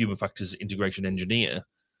my human factors integration engineer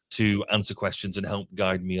to answer questions and help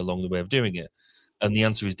guide me along the way of doing it? And the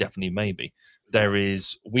answer is definitely maybe.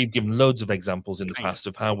 We've given loads of examples in the past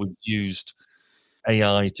of how we've used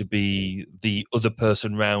AI to be the other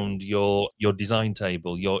person around your design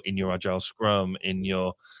table, in your agile scrum, in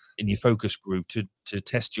your focus group, to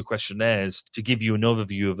test your questionnaires, to give you an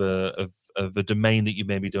overview of a domain that you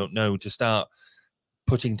maybe don't know, to start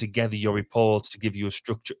putting together your reports, to give you a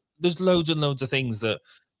structure. There's loads and loads of things that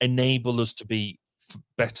enable us to be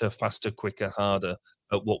better, faster, quicker, harder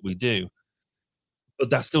at what we do.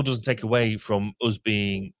 But that still doesn't take away from us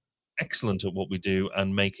being excellent at what we do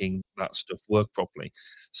and making that stuff work properly.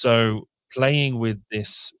 So playing with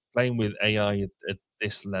AI at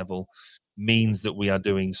this level means that we are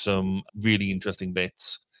doing some really interesting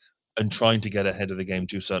bits and trying to get ahead of the game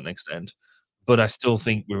to a certain extent. But I still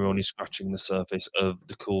think we're only scratching the surface of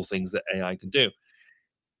the cool things that AI can do.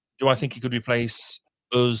 Do I think it could replace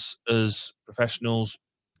us as professionals?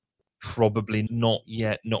 Probably not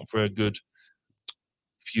yet, not for a good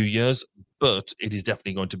few years, but it is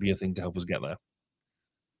definitely going to be a thing to help us get there.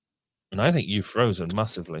 And I think you've frozen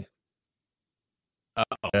massively.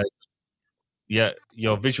 Uh-oh. Yeah,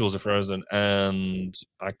 your visuals are frozen, and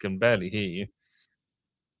I can barely hear you.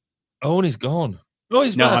 Oh, and he's gone. Oh,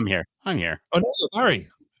 he's No, back. I'm here. I'm here. Oh, no, you're Barry.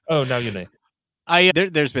 Oh, now you're Nick.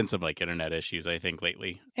 There's been some like internet issues, I think,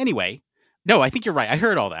 lately. Anyway, no, I think you're right. I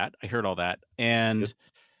heard all that. And Good.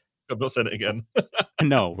 I'm not saying it again.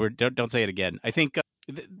 no, don't say it again. I think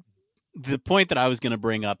the point that I was going to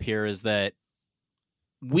bring up here is that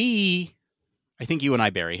I think you and I,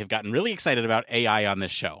 Barry, have gotten really excited about AI on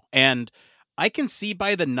this show. And I can see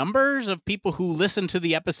by the numbers of people who listen to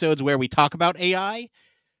the episodes where we talk about AI,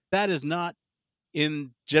 that is not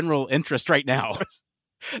in general interest right now.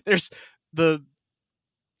 There's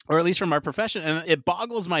or at least from our profession, and it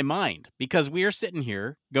boggles my mind because we're sitting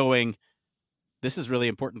here going, this is really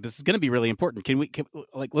important. This is going to be really important. Can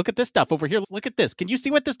look at this stuff over here? Look at this. Can you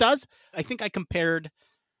see what this does? I think I compared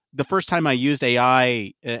the first time I used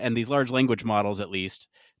AI and these large language models, at least,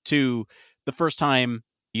 to the first time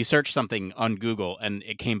you search something on Google and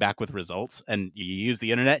it came back with results, and you use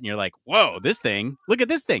the internet and you're like, whoa, this thing, look at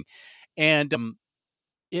this thing. And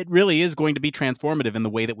it really is going to be transformative in the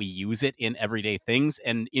way that we use it in everyday things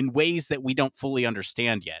and in ways that we don't fully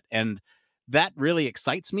understand yet. And that really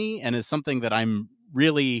excites me and is something that I'm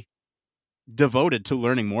really devoted to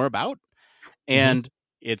learning more about. And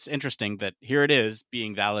it's interesting that here it is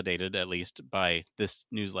being validated, at least by this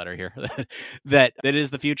newsletter here, that it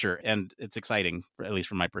is the future. And it's exciting, at least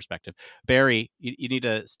from my perspective. Barry, you need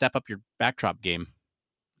to step up your backdrop game.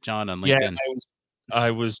 John on LinkedIn.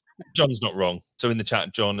 Yeah, John's not wrong. So in the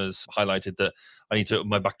chat, John has highlighted that I need to up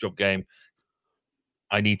my backdrop game.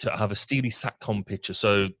 I need to have a Steely SATCOM picture.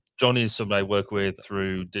 So John is somebody I work with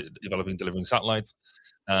through delivering satellites.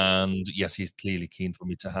 And yes, he's clearly keen for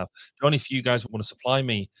me to have. John, if you guys want to supply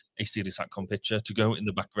me a Steely SATCOM picture to go in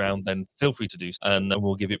the background, then feel free to do so, and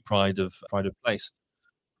we'll give it pride of place.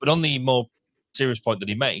 But on the more serious point that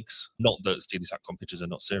he makes, not that Steely SATCOM pictures are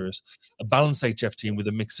not serious, a balanced HF team with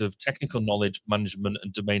a mix of technical knowledge, management,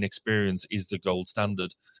 and domain experience is the gold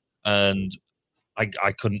standard. And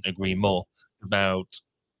I couldn't agree more about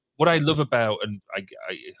what I love about, and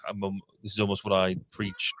this is almost what I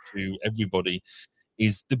preach to everybody,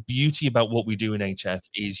 is the beauty about what we do in HF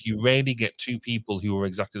is you rarely get two people who are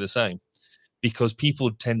exactly the same, because people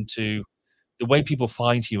tend to, the way people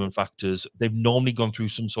find human factors, they've normally gone through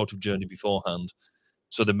some sort of journey beforehand.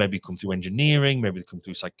 So they maybe come through engineering, maybe they come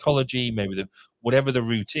through psychology, maybe whatever the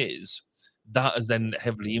route is, that has then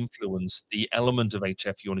heavily influenced the element of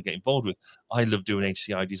HF you want to get involved with. I love doing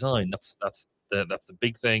HCI design. That's the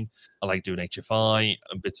big thing. I like doing HFI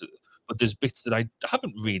and but there's bits that I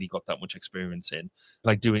haven't really got that much experience in,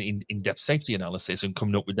 like doing in-depth safety analysis and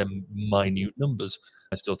coming up with them minute numbers.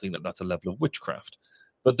 I still think that that's a level of witchcraft.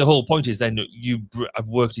 But the whole point is then I've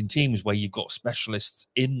worked in teams where you've got specialists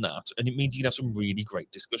in that, and it means you can have some really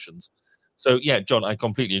great discussions. So yeah, John, I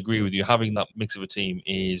completely agree with you. Having that mix of a team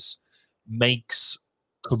makes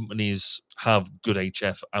companies have good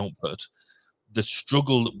HF output. The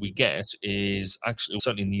struggle that we get is actually,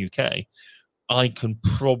 certainly in the UK, I can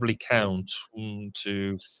probably count 1,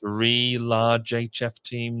 2, 3 large HF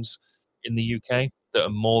teams in the UK that are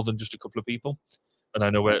more than just a couple of people. And I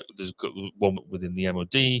know there's one within the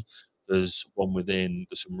MOD, there's one within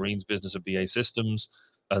the submarines business of BA Systems,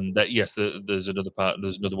 and that yes, there's another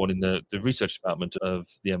one in the research department of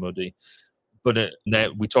the MOD. But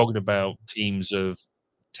now we're talking about teams of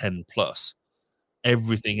 10 plus.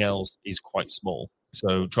 Everything else is quite small.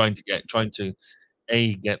 So trying to get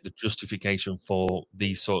the justification for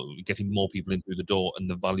these sort of getting more people in through the door and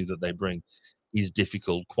the value that they bring is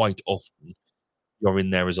difficult. Quite often, you're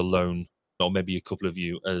in there as a lone, or maybe a couple of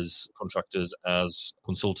you as contractors, as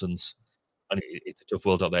consultants, and it's a tough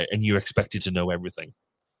world out there, and you're expected to know everything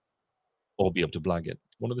or be able to blag it.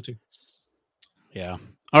 One of the two. Yeah.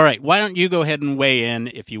 All right. Why don't you go ahead and weigh in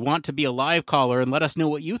if you want to be a live caller and let us know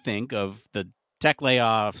what you think of the tech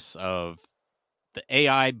layoffs, of the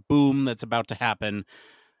AI boom that's about to happen.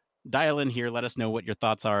 Dial in here. Let us know what your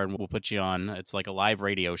thoughts are, and we'll put you on. It's like a live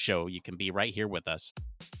radio show. You can be right here with us.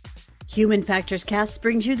 Human Factors Cast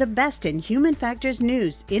brings you the best in human factors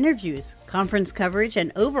news, interviews, conference coverage,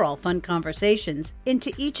 and overall fun conversations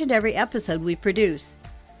into each and every episode we produce.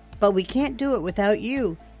 But we can't do it without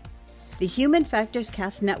you. The Human Factors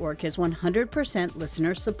Cast Network is 100%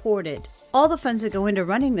 listener supported. All the funds that go into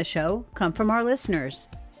running the show come from our listeners.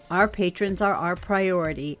 Our patrons are our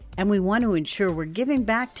priority, and we want to ensure we're giving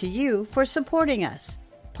back to you for supporting us.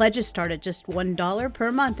 Pledges start at just $1 per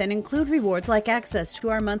month and include rewards like access to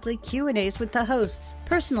our monthly Q&As with the hosts,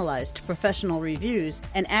 personalized professional reviews,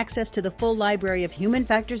 and access to the full library of Human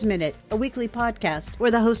Factors Minute, a weekly podcast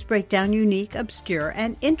where the hosts break down unique, obscure,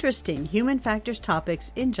 and interesting human factors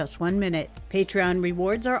topics in just 1 minute. Patreon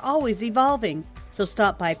rewards are always evolving, so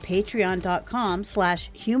stop by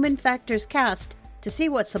patreon.com/humanfactorscast to see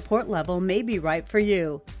what support level may be right for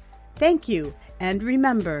you. Thank you, and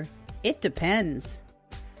remember, it depends.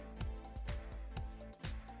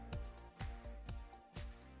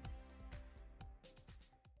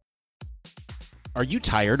 Are you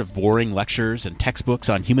tired of boring lectures and textbooks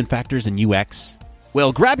on human factors and UX?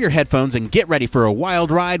 Well, grab your headphones and get ready for a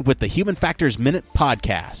wild ride with the Human Factors Minute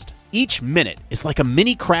podcast. Each minute is like a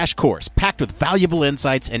mini crash course packed with valuable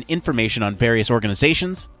insights and information on various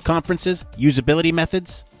organizations, conferences, usability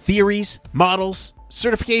methods, theories, models,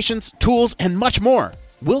 certifications, tools, and much more.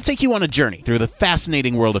 We'll take you on a journey through the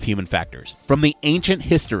fascinating world of human factors, from the ancient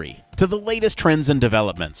history to the latest trends and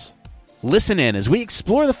developments. Listen in as we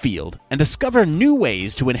explore the field and discover new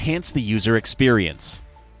ways to enhance the user experience.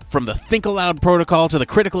 From the Think Aloud protocol to the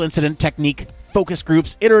critical incident technique, focus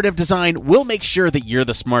groups, iterative design, we'll make sure that you're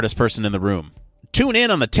the smartest person in the room. Tune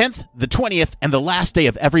in on the 10th, the 20th, and the last day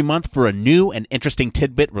of every month for a new and interesting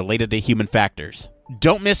tidbit related to human factors.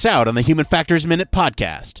 Don't miss out on the Human Factors Minute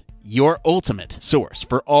podcast, your ultimate source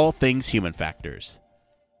for all things human factors.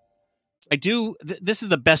 This is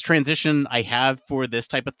the best transition I have for this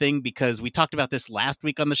type of thing because we talked about this last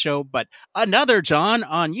week on the show, but another John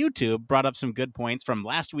on YouTube brought up some good points from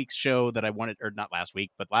last week's show that I wanted, or not last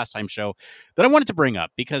week, but last time's show that I wanted to bring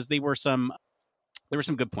up because there were some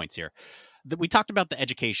good points here. We talked about the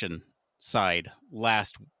education side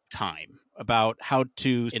last time about how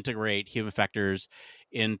to integrate human factors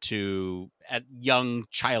into at young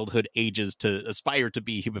childhood ages to aspire to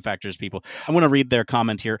be human factors people. I want to read their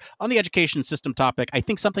comment here. On the education system topic, I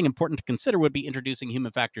think something important to consider would be introducing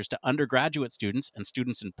human factors to undergraduate students and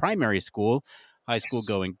students in primary school, high school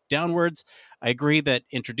going downwards. I agree that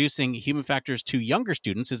introducing human factors to younger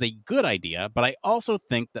students is a good idea, but I also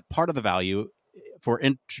think that part of the value for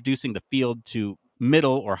introducing the field to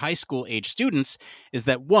middle or high school age students is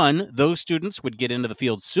that one, those students would get into the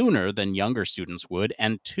field sooner than younger students would,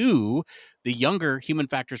 and two, the younger human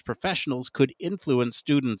factors professionals could influence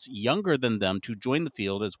students younger than them to join the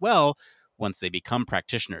field as well once they become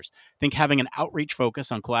practitioners. I think having an outreach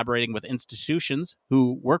focus on collaborating with institutions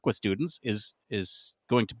who work with students is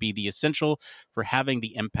going to be the essential for having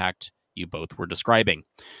the impact you both were describing.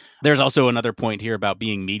 There's also another point here about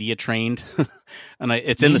being media trained, and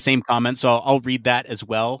it's in the same comment, so I'll read that as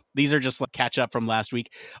well. These are just like catch up from last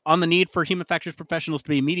week. On the need for human factors professionals to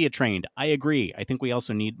be media trained, I agree. I think we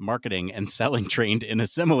also need marketing and selling trained in a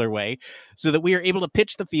similar way so that we are able to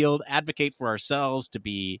pitch the field, advocate for ourselves to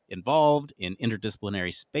be involved in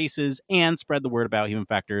interdisciplinary spaces, and spread the word about human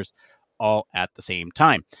factors all at the same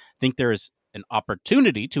time. I think there is an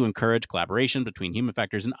opportunity to encourage collaboration between human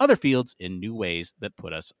factors and other fields in new ways that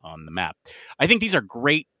put us on the map. I think these are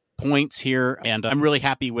great points here, and I'm really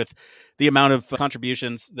happy with the amount of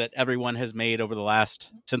contributions that everyone has made over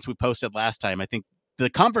since we posted last time. I think the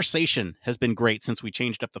conversation has been great since we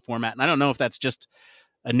changed up the format, and I don't know if that's just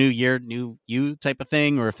a new year, new you type of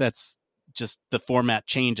thing, or if that's just the format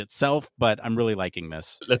change itself, but I'm really liking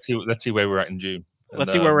this. Let's see where we're at in June.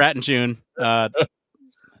 Let's see where we're at in June.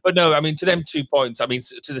 But no, I mean, to them 2 points, I mean,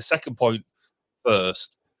 to the second point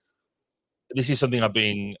first, this is something I've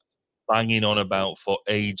been banging on about for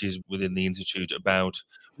ages within the Institute about,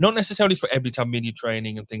 not necessarily for every time media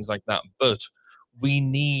training and things like that, but we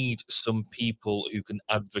need some people who can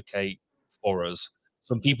advocate for us,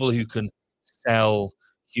 some people who can sell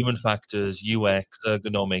human factors, UX,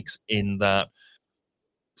 ergonomics in that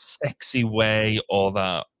sexy way, or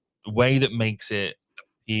that way that makes it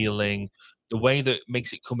appealing, the way that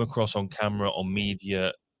makes it come across on camera, on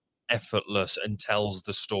media, effortless, and tells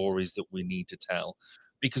the stories that we need to tell.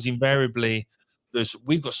 Because invariably,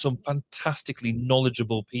 we've got some fantastically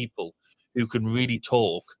knowledgeable people who can really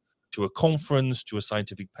talk to a conference, to a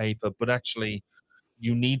scientific paper, but actually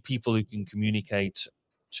you need people who can communicate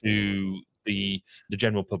to the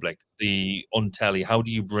general public, on telly. How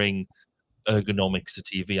do you bring ergonomics to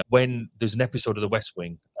TV? When there's an episode of The West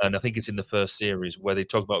Wing, and I think it's in the first series, where they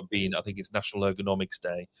talk about I think it's National Ergonomics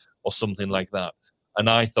Day or something like that. And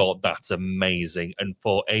I thought that's amazing. And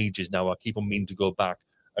for ages now, I keep on meaning to go back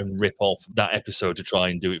and rip off that episode to try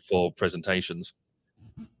and do it for presentations.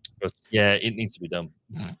 But yeah, it needs to be done.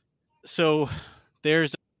 So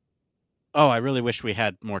I really wish we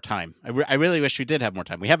had more time. I really wish we did have more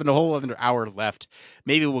time. We have a whole other hour left.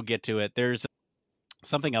 Maybe we'll get to it. There's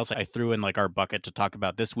something else I threw in like our bucket to talk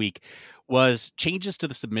about this week was changes to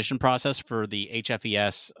the submission process for the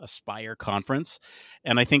HFES Aspire conference.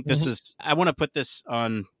 And I think I want to put this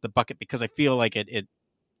on the bucket because I feel like it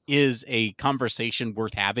is a conversation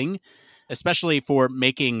worth having, especially for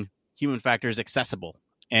making human factors accessible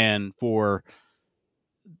and for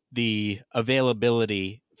the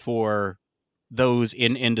availability for those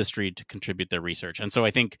in industry to contribute their research. And so I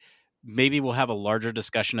think maybe we'll have a larger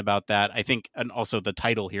discussion about that. I think, and also the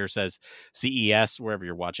title here says CES, wherever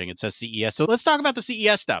you're watching, it says CES. So let's talk about the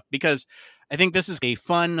CES stuff, because I think this is a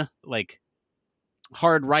fun, like,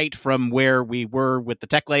 hard right from where we were with the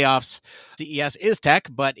tech layoffs. CES is tech,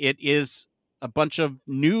 but it is a bunch of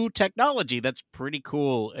new technology that's pretty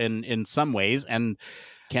cool in some ways. And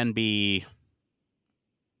can be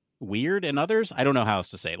weird in others. I don't know how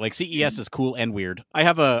else to say it. Like CES is cool and weird. I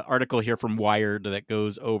have an article here from Wired that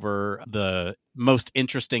goes over the most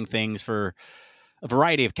interesting things for a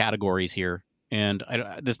variety of categories here. And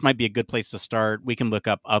this might be a good place to start. We can look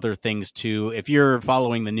up other things too. If you're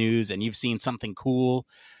following the news and you've seen something cool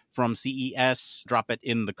from CES, drop it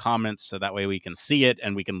in the comments so that way we can see it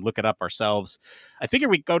and we can look it up ourselves. I figure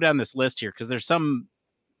we go down this list here because there's some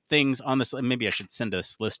things on this. Maybe I should send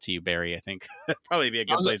this list to you, Barry. I think probably be a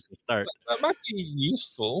good place to start. That might be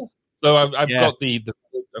useful. So I've got the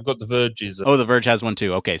Verge's. Oh, the Verge has one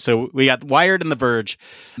too. Okay, so we got Wired and the Verge.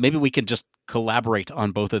 Maybe we could just collaborate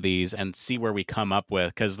on both of these and see where we come up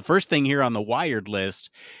with. Because the first thing here on the Wired list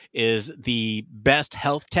is the best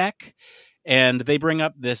health tech, and they bring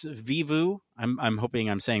up this Vivu. I'm hoping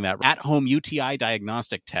I'm saying that at-home UTI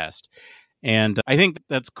diagnostic test. And I think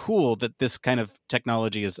that's cool that this kind of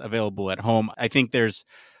technology is available at home. I think there's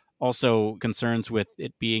also concerns with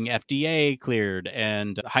it being FDA cleared,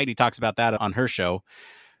 and Heidi talks about that on her show,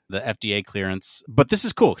 the FDA clearance. But this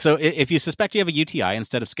is cool. So if you suspect you have a UTI,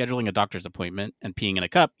 instead of scheduling a doctor's appointment and peeing in a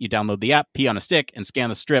cup, you download the app, pee on a stick, and scan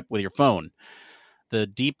the strip with your phone. The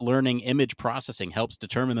deep learning image processing helps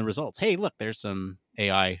determine the results. Hey, look, there's some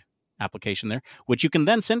AI application there, which you can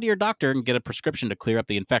then send to your doctor and get a prescription to clear up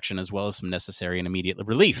the infection as well as some necessary and immediate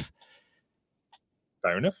relief.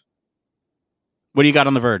 Fair enough. What do you got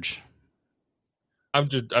on the Verge? I'm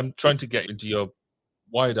trying to get into your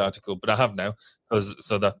Wired article, but I have now,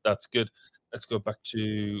 so that's good. Let's go back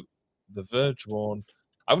to the Verge one.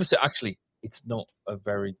 I would say actually it's not a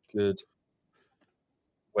very good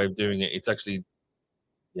way of doing it. It's actually,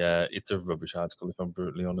 it's a rubbish article if I'm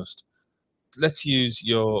brutally honest. Let's use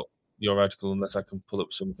your article unless I can pull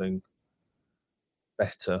up something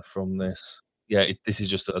better from this. This is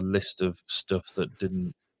just a list of stuff that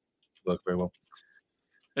didn't work very well.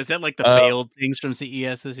 Is that like the failed things from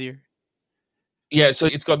CES this year? Yeah, so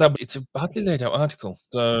it's got that. It's a badly laid out article.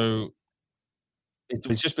 So it's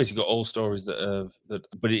just basically got all stories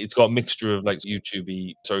but it's got a mixture of like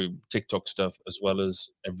TikTok stuff as well as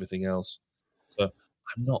everything else. So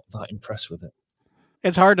I'm not that impressed with it.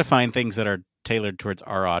 It's hard to find things that are tailored towards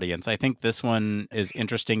our audience. I think this one is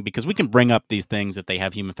interesting because we can bring up these things if they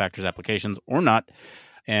have human factors applications or not,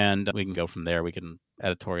 and we can go from there. We can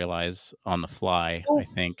editorialize on the fly, I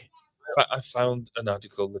think. I found an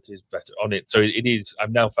article that is better on it. So it is.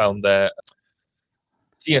 I've now found their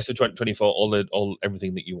CES of 2024,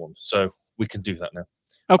 everything that you want. So we can do that now.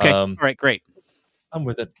 Okay. All right. Great. I'm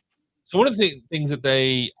with it. So one of the things that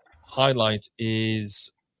they highlight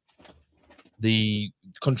is the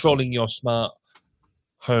controlling your smart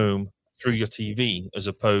home through your TV, as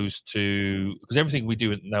opposed to, because everything we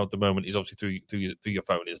do now at the moment is obviously through your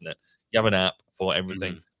phone, isn't it? You have an app for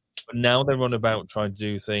everything. Mm-hmm. But now they're on about trying to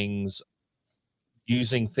do things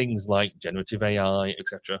using things like generative AI,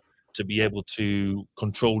 etc., to be able to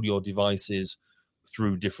control your devices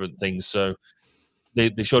through different things. So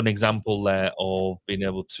they show an example there of being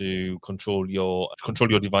able to control your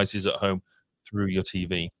devices at home through your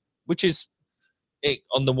TV, which is,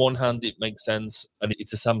 on the one hand, it makes sense, and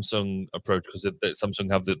it's a Samsung approach because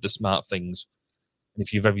Samsung have the smart things. And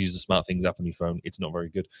if you've ever used the smart things app on your phone, it's not very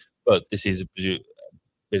good. But this is a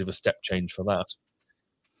bit of a step change for that.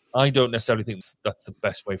 I don't necessarily think that's the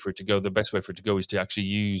best way for it to go. The best way for it to go is to actually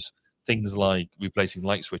use things like replacing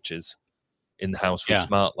light switches in the house with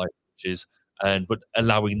smart light switches, but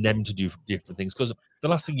allowing them to do different things. Because the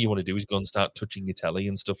last thing you want to do is go and start touching your telly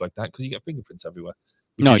and stuff like that, because you get fingerprints everywhere.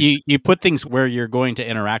 You put things where you're going to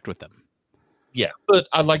interact with them. Yeah, but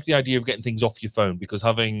I like the idea of getting things off your phone, because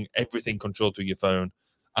having everything controlled through your phone,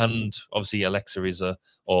 and obviously Alexa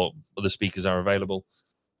or other speakers are available,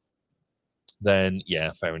 then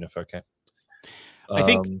fair enough. Okay. I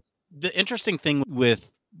think the interesting thing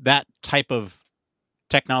with that type of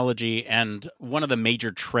technology, and one of the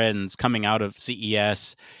major trends coming out of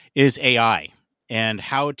CES, is AI and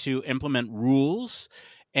how to implement rules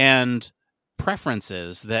and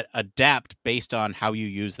preferences that adapt based on how you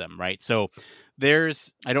use them, right? So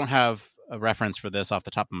I don't have a reference for this off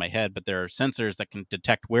the top of my head, but there are sensors that can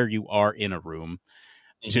detect where you are in a room,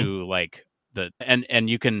 to like and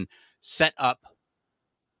you can set up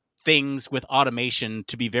things with automation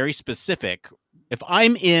to be very specific If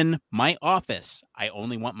I'm in my office, I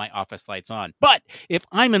only want my office lights on. But if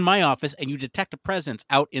I'm in my office and you detect a presence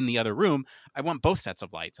out in the other room, I want both sets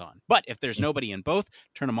of lights on. But if there's nobody in both,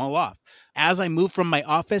 turn them all off. As I move from my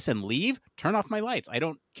office and leave, turn off my lights. I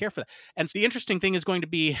don't care for that. And the interesting thing is going to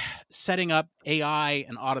be setting up AI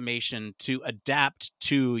and automation to adapt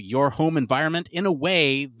to your home environment in a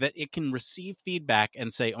way that it can receive feedback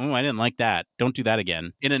and say, oh, I didn't like that. Don't do that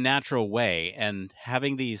again, in a natural way. And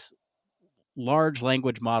having these large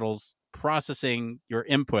language models processing your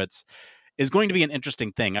inputs is going to be an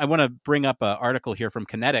interesting thing. I want to bring up an article here from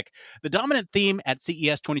Kinetic. The dominant theme at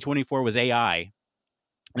CES 2024 was AI,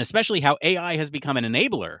 and especially how AI has become an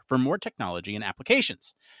enabler for more technology and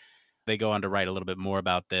applications. They go on to write a little bit more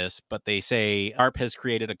about this, but they say ARP has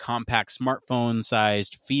created a compact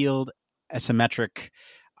smartphone-sized field asymmetric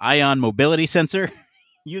ion mobility sensor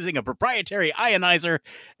using a proprietary ionizer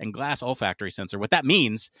and glass olfactory sensor. What that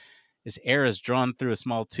means is air is drawn through a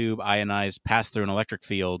small tube, ionized, passed through an electric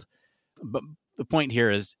field. But the point here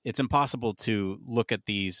is it's impossible to look at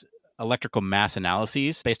these electrical mass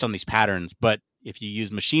analyses based on these patterns. But if you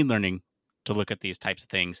use machine learning to look at these types of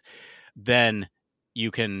things, then you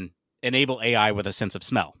can enable AI with a sense of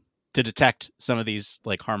smell to detect some of these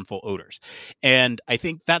like harmful odors. And I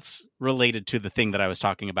think that's related to the thing that I was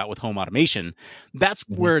talking about with home automation. That's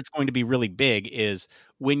where it's going to be really big, is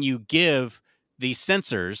when you give these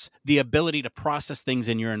sensors the ability to process things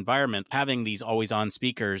in your environment, having these always on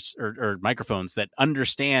speakers or microphones that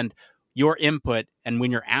understand your input and when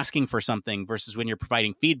you're asking for something versus when you're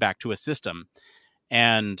providing feedback to a system,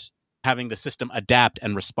 and having the system adapt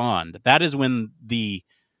and respond. That is when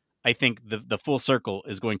I think the full circle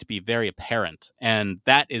is going to be very apparent. And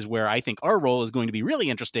that is where I think our role is going to be really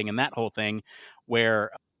interesting in that whole thing, where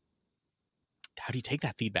how do you take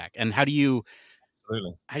that feedback and how do you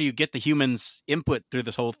get the humans input through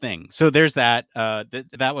this whole thing? So there's that.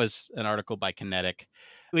 That was an article by Kinetic.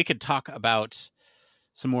 We could talk about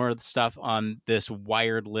some more of the stuff on this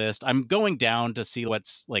Wired list. I'm going down to see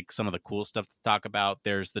what's like some of the cool stuff to talk about.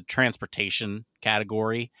 There's the transportation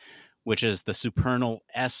category, which is the Supernal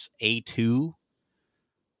SA2,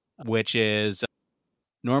 which is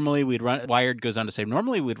normally we'd run. Wired goes on to say,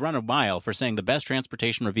 normally we'd run a mile for saying the best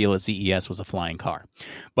transportation reveal at CES was a flying car.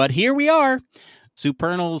 But here we are.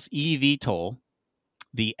 Supernal's eVTOL,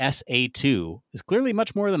 the SA2, is clearly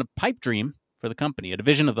much more than a pipe dream for the company, a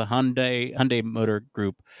division of the Hyundai Motor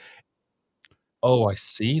Group. Oh, I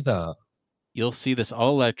see that. You'll see this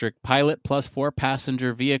all-electric pilot plus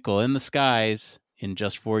 4-passenger vehicle in the skies in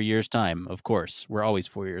just 4 years' time. Of course, we're always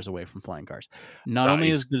 4 years away from flying cars. Not only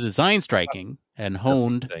is the design striking and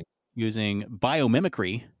honed using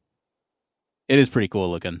biomimicry, it is pretty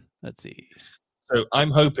cool looking. Let's see. So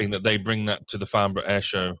I'm hoping that they bring that to the Farnborough Air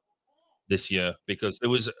Show this year, because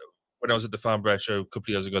there was, when I was at the Farnborough Air Show a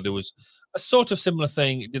couple of years ago, there was a sort of similar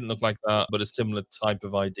thing. It didn't look like that, but a similar type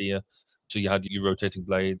of idea. So you had your rotating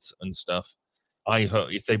blades and stuff. I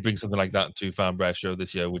hope if they bring something like that to Farnborough Air Show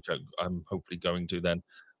this year, which I'm hopefully going to, then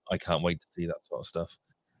I can't wait to see that sort of stuff.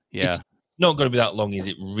 Yeah. It's not going to be that long, is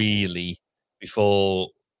it really, before,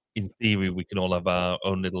 in theory, we can all have our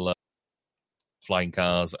own little flying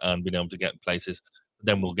cars and being able to get places.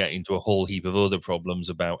 Then we'll get into a whole heap of other problems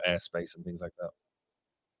about airspace and things like that.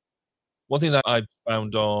 One thing that I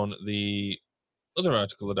found on the other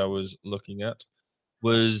article that I was looking at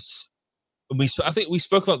was, I think we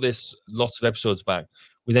spoke about this lots of episodes back,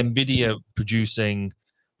 with NVIDIA producing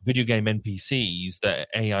video game NPCs that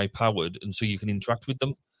are AI powered, and so you can interact with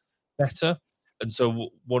them better. And so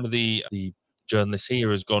one of the journalists here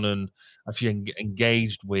has gone and actually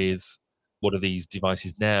engaged with one of these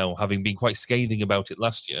devices now, having been quite scathing about it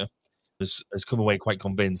last year, has come away quite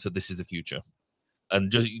convinced that this is the future.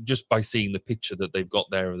 And just by seeing the picture that they've got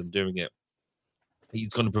there of them doing it,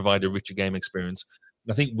 it's going to provide a richer game experience.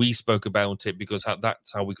 And I think we spoke about it because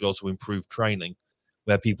that's how we could also improve training,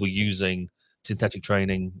 where people using synthetic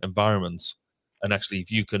training environments. And actually, if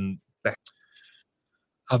you can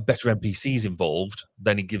have better NPCs involved,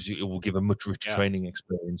 then it will give a much richer training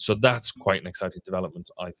experience. So that's quite an exciting development,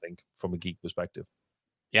 I think, from a geek perspective.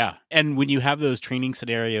 Yeah. And when you have those training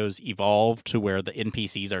scenarios evolve to where the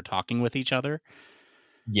NPCs are talking with each other,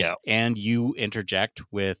 and you interject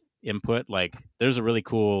with input, like there's a really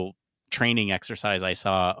cool training exercise I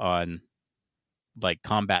saw on like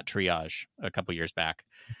combat triage a couple years back.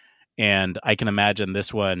 And I can imagine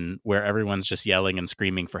this one where everyone's just yelling and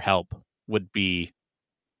screaming for help would be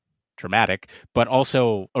traumatic, but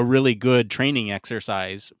also a really good training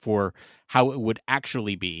exercise for how it would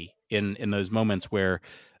actually be in those moments where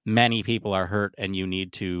many people are hurt and you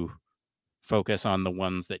need to focus on the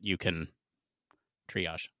ones that you can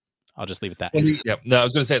triage. I'll just leave it that. Well, yeah, no, I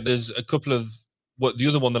was going to say there's a couple of the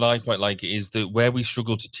other one that I quite like is that where we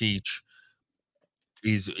struggle to teach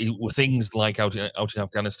were things like out in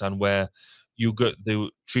Afghanistan where the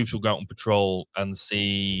troops will go out on patrol and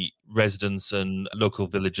see residents and local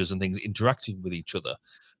villagers and things interacting with each other,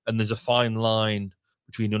 and there's a fine line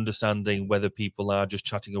between understanding whether people are just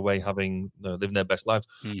chatting away, living their best lives,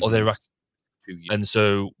 or they're actually to you. And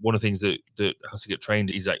so one of the things that has to get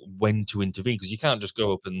trained is like when to intervene, because you can't just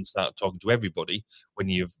go up and start talking to everybody when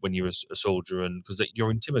you're a soldier, and because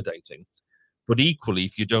you're intimidating. But equally,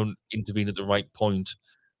 if you don't intervene at the right point,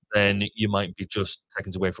 then you might be just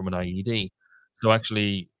seconds away from an IED. So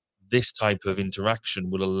actually, this type of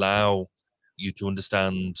interaction will allow you to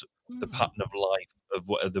understand the pattern of life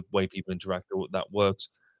of the way people interact, or what that works,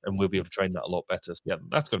 and we'll be able to train that a lot better. So yeah,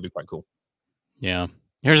 that's going to be quite cool. Yeah.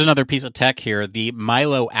 Here's another piece of tech here, the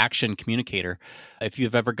Milo Action Communicator. If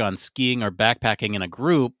you've ever gone skiing or backpacking in a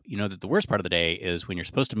group, you know that the worst part of the day is when you're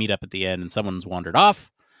supposed to meet up at the end and someone's wandered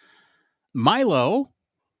off. Milo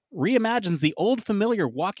reimagines the old familiar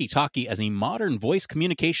walkie-talkie as a modern voice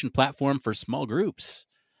communication platform for small groups.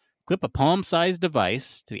 Clip a palm-sized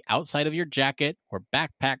device to the outside of your jacket or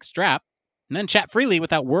backpack strap, and then chat freely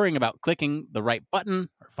without worrying about clicking the right button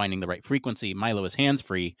or finding the right frequency. Milo is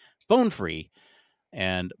hands-free, phone-free,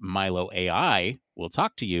 and Milo AI will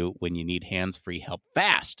talk to you when you need hands-free help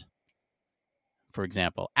fast. For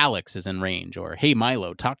example, Alex is in range, or hey,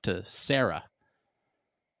 Milo, talk to Sarah.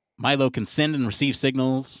 Milo can send and receive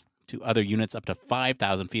signals to other units up to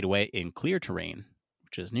 5,000 feet away in clear terrain,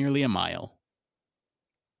 which is nearly a mile.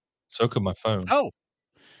 So can my phone. Oh,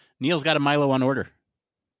 Neil's got a Milo on order.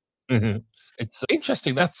 It's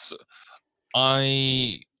interesting.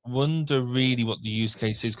 I wonder really what the use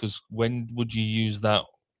case is, because when would you use that?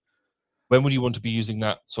 When would you want to be using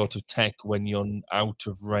that sort of tech when you're out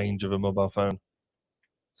of range of a mobile phone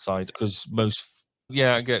side? Because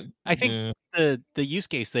I think the use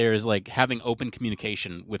case there is like having open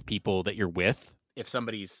communication with people that you're with. If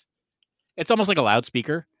somebody's, it's almost like a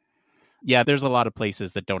loudspeaker. Yeah, there's a lot of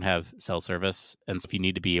places that don't have cell service, and so if you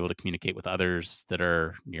need to be able to communicate with others that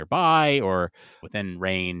are nearby or within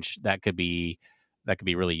range, that could be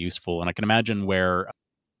really useful. And I can imagine where,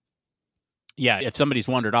 if somebody's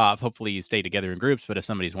wandered off, hopefully you stay together in groups, but if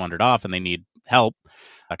somebody's wandered off and they need help,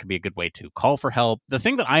 that could be a good way to call for help. The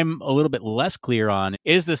thing that I'm a little bit less clear on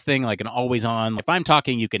is this thing like an always on. If I'm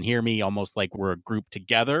talking, you can hear me almost like we're a group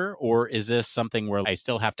together, or is this something where I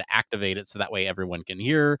still have to activate it so that way everyone can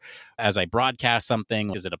hear as I broadcast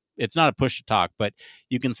something? It's not a push to talk, but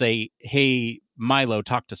you can say, hey, Milo,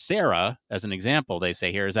 talk to Sarah, as an example. They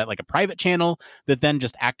say here, is that like a private channel that then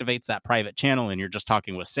just activates that private channel and you're just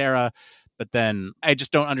talking with Sarah? But then I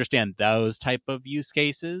just don't understand those type of use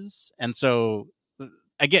cases. And so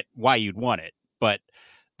I get why you'd want it, but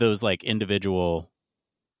those like individual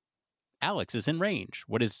Alex is in range.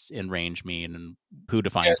 What does in range mean, and who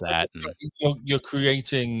defines that? You're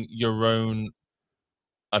creating your own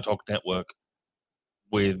ad hoc network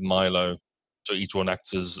with Milo, so each one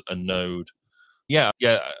acts as a node. Yeah.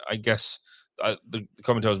 I guess the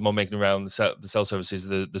comment I was more making around the cell services,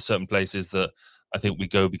 the certain places that I think we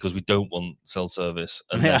go because we don't want cell service,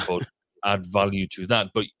 and therefore add value to that.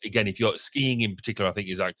 But again, if you're skiing in particular, I think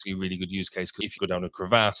is actually a really good use case, because if you go down a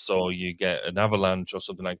crevasse or you get an avalanche or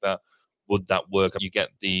something like that, would that work?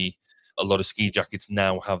 A lot of ski jackets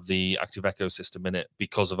now have the active echo system in it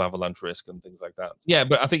because of avalanche risk and things like that. Yeah,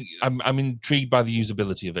 but I think I'm intrigued by the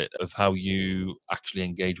usability of it, of how you actually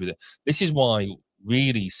engage with it. This is why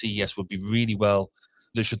really CES would be really well.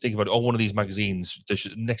 They should think about it. Or one of these magazines,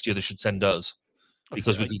 next year they should send us,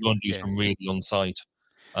 because we could go and do some really on site.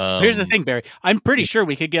 Here's the thing, Barry. I'm pretty sure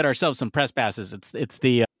we could get ourselves some press passes. It's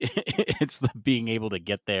the it's the being able to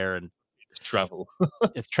get there, and it's travel.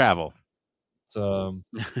 It's travel. So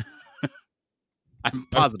I'm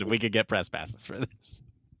positive we could get press passes for this.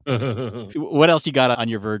 What else you got on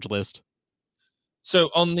your Verge list? So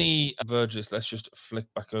on the Verge list, let's just flick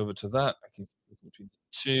back over to that. I can flip between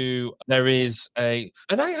the two. There is and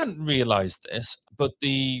I hadn't realized this, but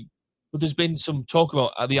there's been some talk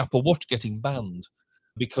about the Apple Watch getting banned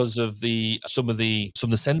because of some of the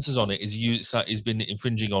sensors on it is been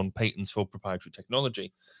infringing on patents for proprietary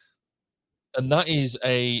technology, and that is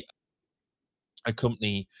a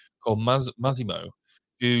company called Masimo,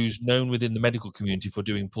 who's known within the medical community for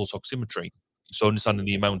doing pulse oximetry, so understanding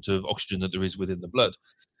the amount of oxygen that there is within the blood.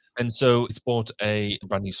 And so it's bought a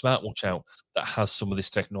brand new smartwatch out that has some of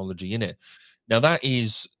this technology in it. Now, that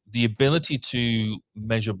is the ability to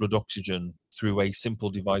measure blood oxygen through a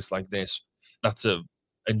simple device like this.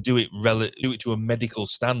 And do it to a medical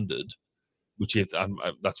standard which is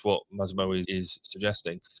that's what Massimo is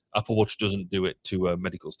suggesting. Apple Watch doesn't do it to a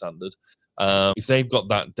medical standard. If they've got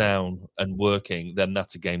that down and working, then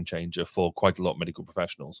that's a game changer for quite a lot of medical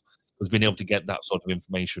professionals, because being able to get that sort of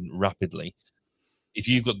information rapidly. If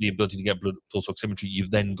you've got the ability to get blood pulse oximetry,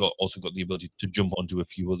 you've then also got the ability to jump onto a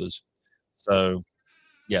few others. So,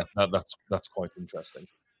 yeah, that's quite interesting.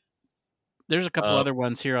 There's a couple other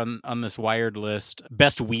ones here on this Wired list.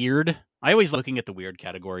 Best weird. I always looking at the weird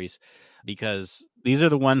categories because these are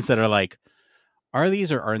the ones that are like, are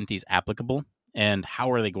these or aren't these applicable? And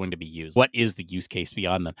how are they going to be used? What is the use case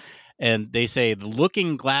beyond them? And they say the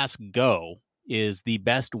Looking Glass Go is the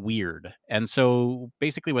best weird. And so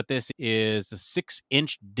basically what this is, the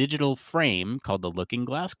 6-inch digital frame called the Looking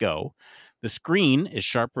Glass Go. The screen is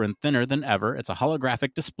sharper and thinner than ever. It's a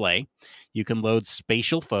holographic display. You can load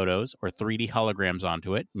spatial photos or 3D holograms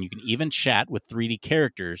onto it. And you can even chat with 3D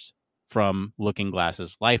characters from Looking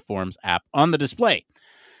Glass's Lifeforms app on the display.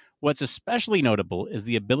 What's especially notable is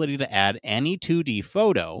the ability to add any 2D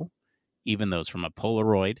photo, even those from a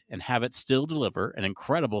Polaroid, and have it still deliver an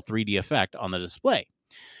incredible 3D effect on the display.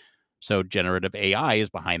 So generative AI is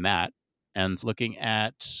behind that. And looking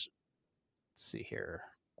at, let's see here,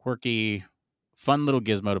 quirky, fun little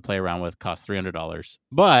gizmo to play around with, costs $300.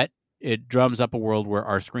 But it drums up a world where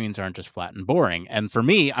our screens aren't just flat and boring. And for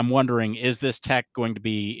me, I'm wondering, is this tech going to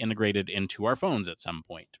be integrated into our phones at some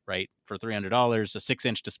point, right? For $300, a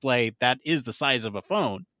 6-inch display, that is the size of a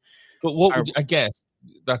phone. But what would I guess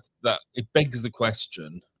that it begs the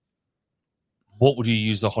question, what would you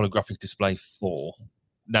use the holographic display for?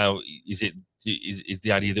 Now, is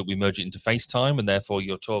the idea that we merge it into FaceTime and therefore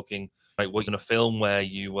you're talking like what you're going to film where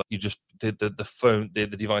you just the phone, the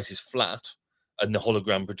device is flat and the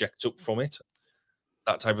hologram projects up from it,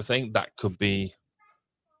 that type of thing? That could be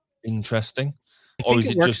interesting. Or is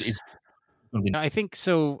it just I think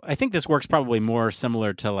so. I think this works probably more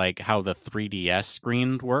similar to like how the 3DS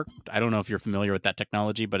screen worked. I don't know if you're familiar with that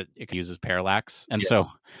technology, but it uses parallax. And so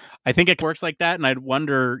I think it works like that. And I'd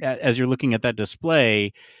wonder, as you're looking at that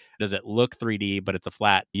display, does it look 3D, but it's a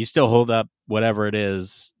flat? You still hold up whatever it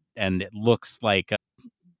is, and it looks like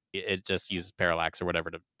it just uses parallax or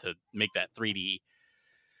whatever to make that 3D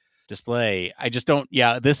display. I just don't.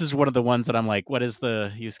 Yeah, this is one of the ones that I'm like, what is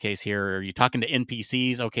the use case here? Are you talking to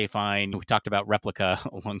NPCs? Okay, fine. We talked about Replica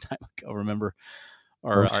a long time ago, remember?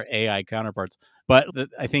 Or our AI counterparts. But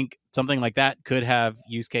I think something like that could have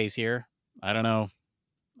use case here. I don't know.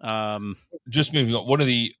 Just moving on, one of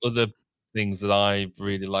the other things that I've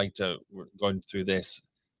really liked going through this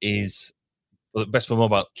is best for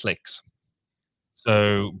mobile clicks.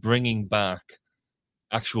 So bringing back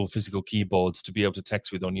actual physical keyboards to be able to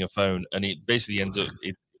text with on your phone, and it basically ends up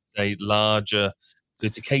it's a larger. So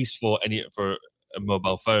it's a case for a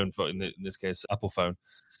mobile phone, for in this case Apple phone,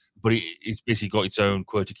 but it's basically got its own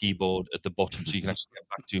QWERTY keyboard at the bottom, so you can actually get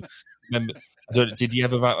back to. Remember, did you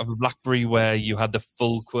ever have a BlackBerry where you had the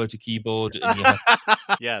full QWERTY keyboard? And you had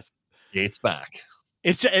yes, it's back.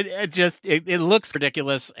 It looks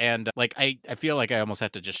ridiculous, and like I feel like I almost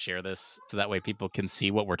have to just share this so that way people can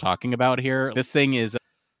see what we're talking about here. This thing is,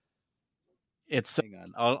 hang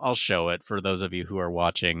on, I'll show it for those of you who are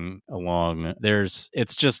watching along. It's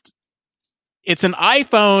an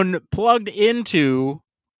iPhone plugged into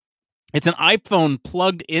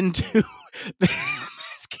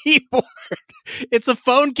this keyboard. It's a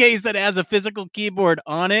phone case that has a physical keyboard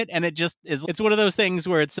on it, and it's one of those things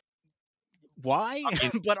where it's why,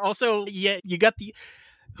 but also you got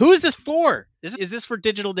who is this for? Is this for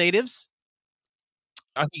digital natives?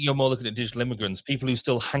 I think you're more looking at digital immigrants, people who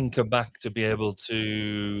still hanker back to be able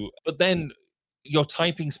to. But then your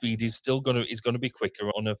typing speed is still going to be quicker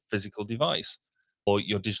on a physical device, or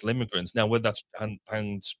your digital immigrants. Now, whether that's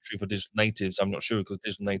hands true for digital natives, I'm not sure, because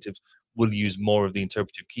digital natives will use more of the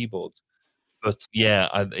interpretive keyboards. But yeah,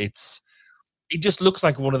 it just looks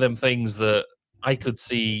like one of them things that I could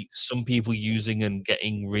see some people using and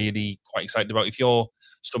getting really quite excited about. If you're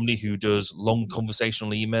somebody who does long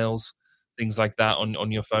conversational emails, things like that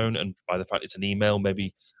on your phone, and by the fact it's an email,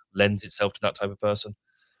 maybe lends itself to that type of person.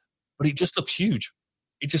 But it just looks huge.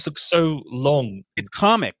 It just looks so long. It's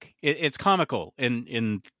comic. It's comical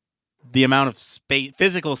in the amount of space,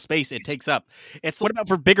 physical space it takes up. What about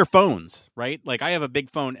for bigger phones, right? Like I have a big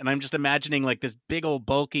phone, and I'm just imagining like this big old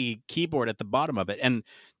bulky keyboard at the bottom of it. And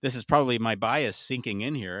this is probably my bias sinking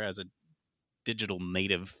in here as a digital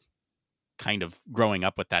native, kind of growing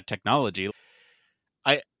up with that technology.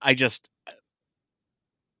 I just,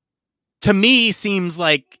 to me, seems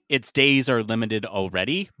like its days are limited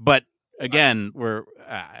already. But again, we're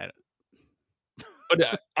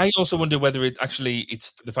But I also wonder whether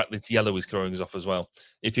it's the fact that it's yellow is throwing us off as well.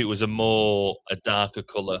 If it was a darker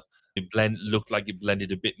color, looked like it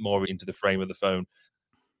blended a bit more into the frame of the phone.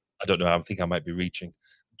 I don't know. I think I might be reaching.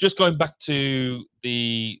 Just going back to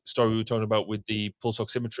the story we were talking about with the pulse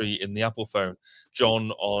oximetry in the Apple phone,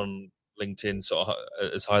 John on LinkedIn sort of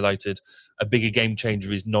has highlighted a bigger game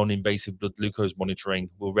changer is non-invasive blood glucose monitoring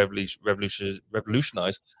will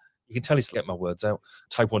revolutionize. You can tell he's get my words out.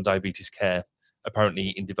 Type 1 diabetes care, apparently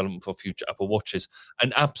in development for future Apple Watches,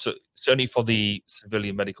 and certainly for the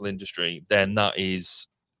civilian medical industry. Then that is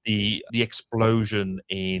the explosion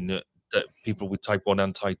in that people with type 1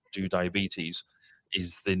 and type 2 diabetes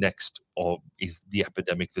is the next, or is the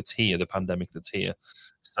epidemic that's here, the pandemic that's here.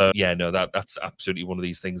 So yeah, no, that's absolutely one of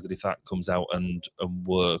these things that if that comes out and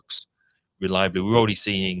works reliably, we're already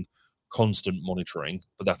seeing constant monitoring,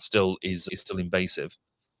 but that still is still invasive.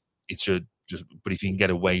 It should just, but if you can get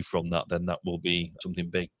away from that, then that will be something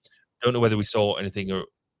big. Don't know whether we saw anything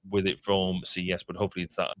with it from CES, but hopefully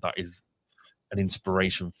it's that is an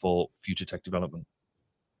inspiration for future tech development.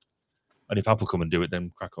 And if Apple come and do it,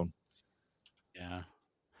 then crack on. Yeah.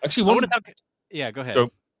 Actually, I want to talk. Yeah, go ahead. So,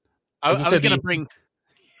 I was going to bring.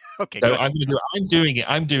 Okay, no, go ahead. I'm doing it.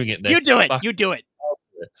 I'm doing it. Nick. You do it. You do it.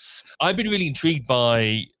 I've been really intrigued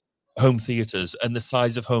by home theaters and the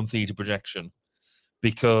size of home theater projection,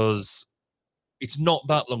 because it's not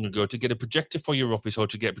that long ago to get a projector for your office or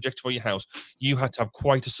to get a projector for your house, you had to have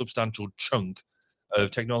quite a substantial chunk of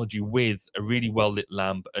technology with a really well lit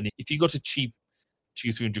lamp. And if you got a cheap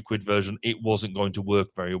 200-300 quid version, it wasn't going to work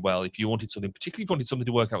very well. If you wanted something, particularly if you wanted something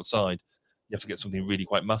to work outside, you have to get something really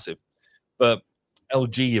quite massive. But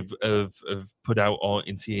LG have put out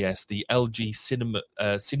in CES the LG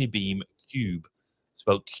Cinebeam Cube,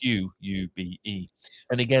 spelled QUBE.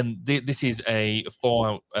 And again, this is a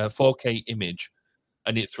 4K image,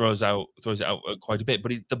 and it throws it out quite a bit.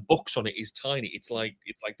 But the box on it is tiny. It's like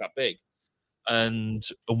that big. And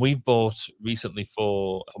we've bought recently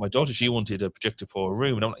for my daughter. She wanted a projector for a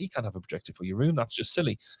room, and I'm like, you can't have a projector for your room. That's just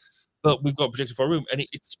silly. But we've got a projector for a room, and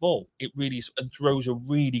it's small. It really is, and throws a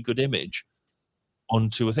really good image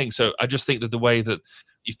onto a thing. So I just think that the way that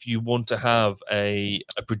if you want to have a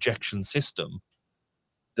projection system,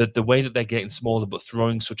 that the way that they're getting smaller but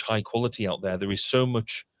throwing such high quality out there is so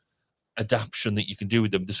much adaptation that you can do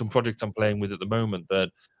with them. There's some projects I'm playing with at the moment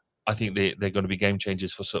that I think they're going to be game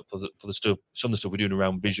changers for the stuff. Some of the stuff we're doing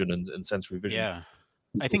around vision and sensory vision. Yeah,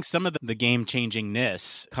 I think some of the game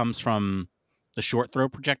changingness comes from the short throw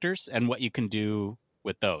projectors and what you can do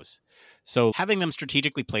with those. So having them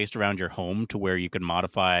strategically placed around your home to where you can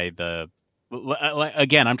modify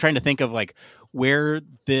again, I'm trying to think of like where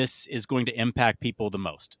this is going to impact people the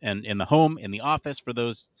most. And in the home, in the office, for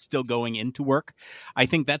those still going into work, I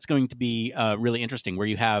think that's going to be really interesting, where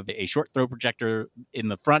you have a short throw projector in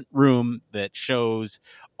the front room that shows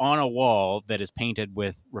on a wall that is painted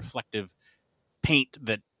with reflective paint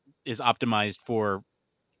that is optimized for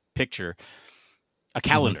picture, a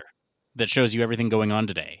calendar that shows you everything going on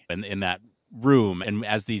today in that room. And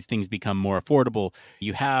as these things become more affordable,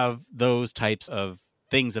 you have those types of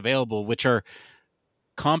things available, which are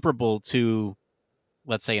comparable to,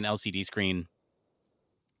 let's say, an LCD screen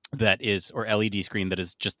that is, or LED screen that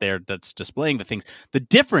is just there, that's displaying the things. The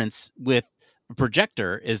difference with a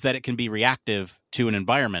projector is that it can be reactive to an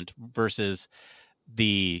environment versus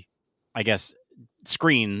the, I guess,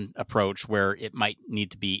 screen approach where it might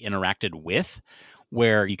need to be interacted with,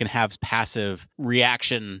 where you can have passive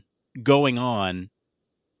reaction going on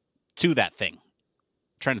to that thing.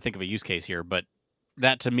 I'm trying to think of a use case here, but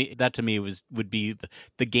that to me would be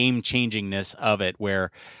the game changingness of it,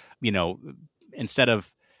 where, you know, instead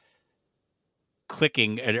of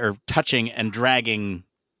clicking or touching and dragging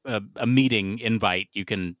a meeting invite, you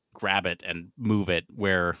can grab it and move it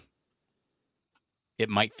where it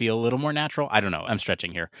might feel a little more natural. I don't know. I'm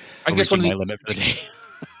stretching here. I guess one of my limit for the day.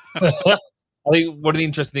 I think one of the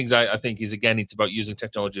interesting things I think is, again, it's about using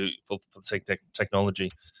technology for the sake of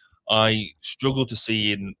technology. I struggle to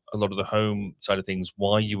see in a lot of the home side of things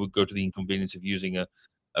why you would go to the inconvenience of using a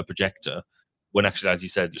projector when actually, as you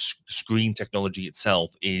said, the screen technology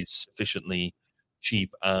itself is sufficiently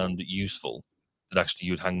cheap and useful that actually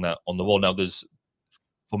you'd hang that on the wall. Now,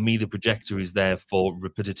 for me, the projector is there for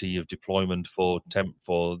rapidity of deployment, for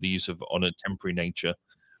the use of on a temporary nature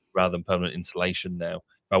rather than permanent installation now.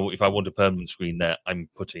 If I want a permanent screen there, I'm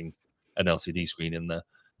putting an LCD screen in there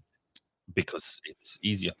because it's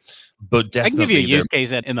easier. But definitely, I can give you a use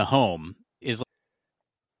case in the home is,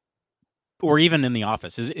 or even in the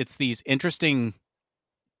office. It's these interesting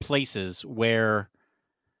places where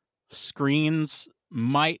screens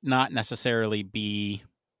might not necessarily be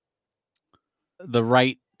the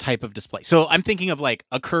right type of display. So I'm thinking of like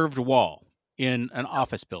a curved wall in an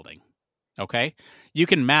office building. Okay. You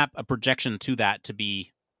can map a projection to that to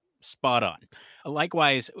be spot on.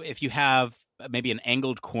 Likewise, if you have maybe an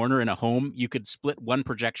angled corner in a home, you could split one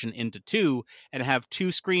projection into two and have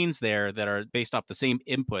two screens there that are based off the same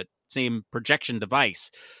input, same projection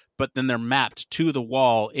device, but then they're mapped to the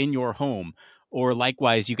wall in your home. Or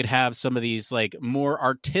likewise, you could have some of these like more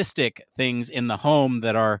artistic things in the home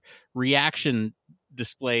that are reaction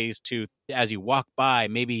displays to as you walk by.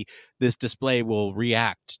 Maybe this display will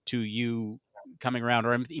react to you coming around.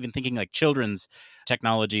 Or I'm even thinking like children's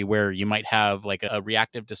technology where you might have like a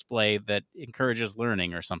reactive display that encourages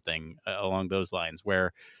learning or something along those lines,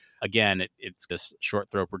 where again it's this short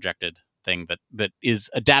throw projected thing that is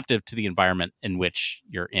adaptive to the environment in which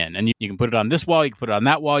you're in. And you can put it on this wall, you can put it on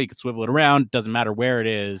that wall, you can swivel it around, doesn't matter where it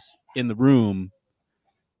is in the room,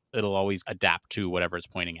 it'll always adapt to whatever it's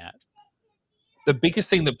pointing at. The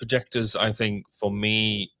biggest thing that projectors, I think, for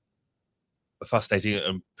me, are fascinating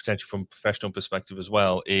and potentially from a professional perspective as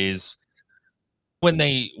well, is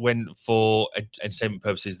when for entertainment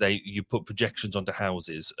purposes, you put projections onto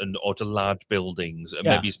houses or to large buildings, and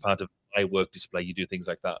maybe as part of a firework display, you do things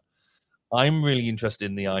like that. I'm really interested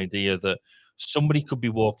in the idea that somebody could be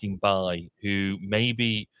walking by who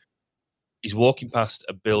maybe is walking past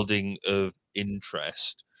a building of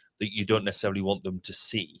interest that you don't necessarily want them to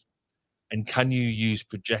see. And can you use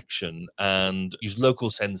projection and use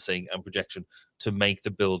local sensing and projection to make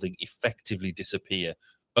the building effectively disappear,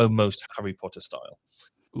 almost Harry Potter style?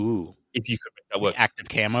 Ooh. If you could make that work. Active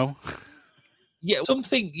camo?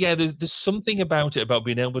 There's something about it, about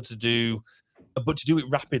being able to do, but to do it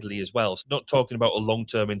rapidly as well. So not talking about a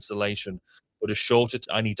long-term installation, but a shorter,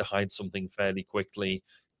 I need to hide something fairly quickly.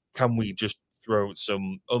 Can we just throw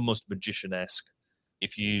some almost magician-esque,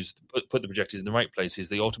 if you put the projectors in the right places,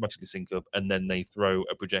 they automatically sync up, and then they throw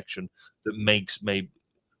a projection that makes maybe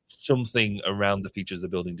something around the features of the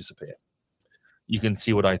building disappear. You can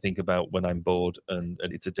see what I think about when I'm bored, and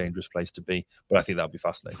it's a dangerous place to be, but I think that would be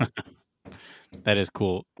fascinating. That is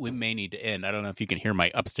cool. We may need to end. I don't know if you can hear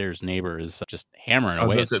my upstairs neighbor is just hammering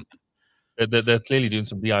away. They're clearly doing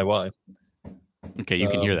some DIY. Okay, you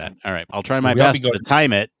can hear that. All right. I'll try my best to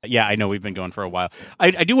time it. Yeah, I know we've been going for a while. I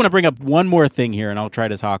do want to bring up one more thing here, and I'll try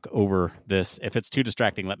to talk over this. If it's too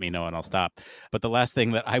distracting, let me know, and I'll stop. But the last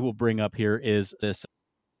thing that I will bring up here is this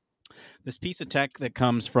piece of tech that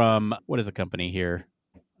comes from, what is the company here?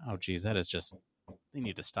 Oh, geez, that is just, they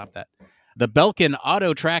need to stop that. The Belkin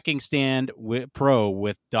Auto Tracking Stand Pro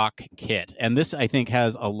with Dock Kit. And this, I think,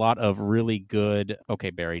 has a lot of really good...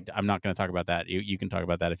 Okay, Barry, I'm not going to talk about that. You can talk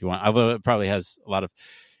about that if you want, although it probably has a lot of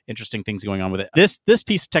interesting things going on with it. This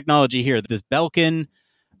piece of technology here, this Belkin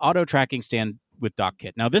Auto Tracking Stand with Dock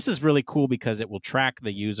Kit. Now, this is really cool because it will track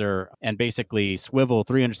the user and basically swivel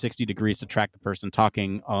 360 degrees to track the person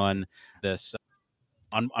talking on this...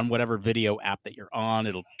 on whatever video app that you're on.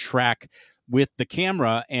 It'll track with the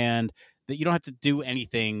camera, and that you don't have to do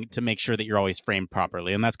anything to make sure that you're always framed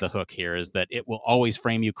properly. And that's the hook here, is that it will always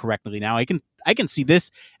frame you correctly. Now, I can see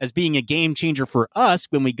this as being a game changer for us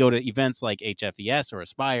when we go to events like HFES or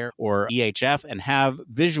Aspire or EHF and have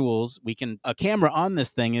visuals. A camera on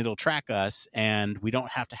this thing, it'll track us, and we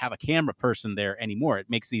don't have to have a camera person there anymore. It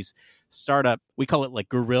makes these startup, we call it like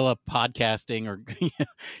guerrilla podcasting, or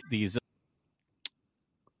these...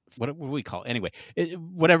 what do we call it? Anyway,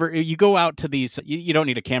 whatever, you go out to these, you don't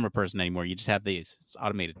need a camera person anymore. You just have these. It's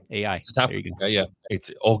automated AI. It's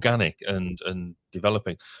it's organic and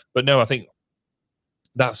developing. But no, I think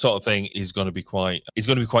that sort of thing is going to be quite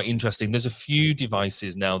interesting. There's a few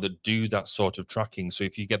devices now that do that sort of tracking. So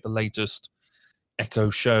if you get the latest Echo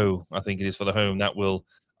Show, I think it is, for the home, that will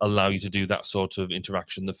allow you to do that sort of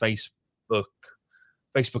interaction. The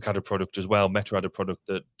Facebook had a product as well. Meta had a product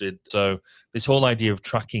that did. So this whole idea of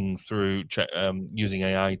tracking through using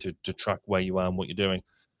AI to track where you are and what you're doing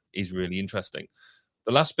is really interesting.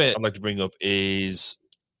 The last bit I'd like to bring up is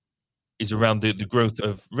around the growth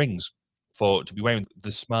of rings to be wearing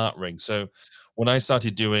the smart ring. So when I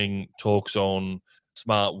started doing talks on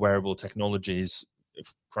smart wearable technologies,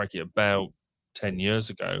 crikey, about 10 years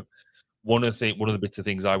ago, one of the bits of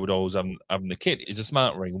things I would always have in the kit is a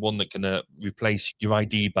smart ring, one that can replace your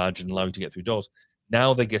ID badge and allow you to get through doors.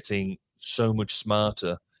 Now they're getting so much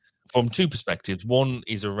smarter from two perspectives. One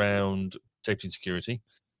is around safety and security,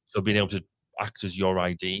 so being able to act as your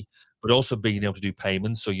ID, but also being able to do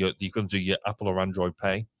payments. So you can do your Apple or Android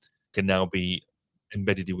Pay can now be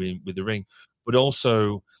embedded with the ring, but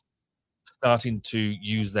also starting to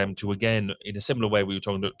use them to, again, in a similar way we were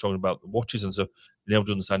talking about watches and stuff, being able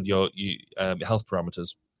to understand your health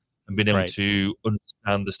parameters and being able to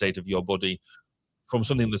understand the state of your body from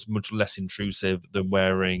something that's much less intrusive than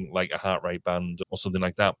wearing like a heart rate band or something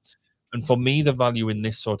like that. And for me, the value in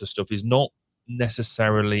this sort of stuff is not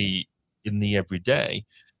necessarily in the everyday.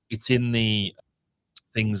 It's in the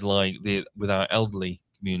things like with our elderly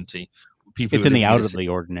community, people It's who are in the living out of the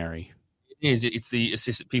ordinary. it's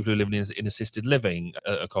the people who live in assisted living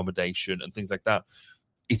accommodation and things like that.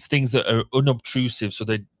 It's things that are unobtrusive,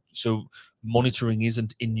 so monitoring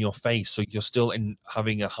isn't in your face, so you're still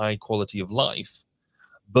having a high quality of life,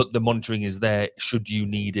 but the monitoring is there should you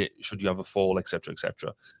need it, should you have a fall, etc.,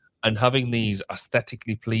 etc. And having these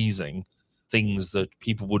aesthetically pleasing things that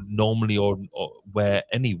people would normally or wear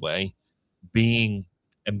anyway, being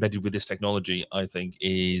embedded with this technology, I think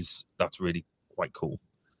that's really quite cool.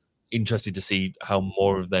 Interested to see how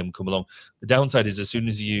more of them come along. The downside is as soon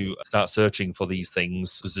as you start searching for these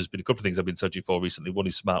things, because there's been a couple of things I've been searching for recently. One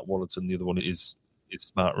is smart wallets and the other one is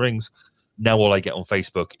smart rings. Now all I get on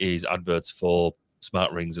Facebook is adverts for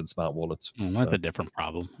smart rings and smart wallets. That's a different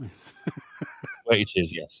problem. Well, it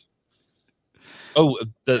is, yes. Oh,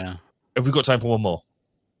 Yeah. Have we got time for one more?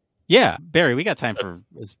 Yeah, Barry, we got time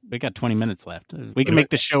we got 20 minutes left. We can make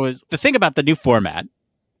the show the thing about the new format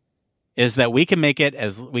is that we can make it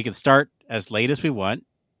we can start as late as we want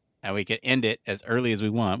and we can end it as early as we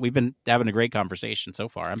want. We've been having a great conversation so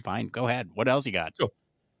far. I'm fine. Go ahead. What else you got? Sure.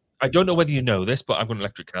 I don't know whether you know this, but I've got an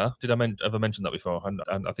electric car. Did I ever mention that before? And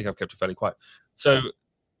I think I've kept it fairly quiet. So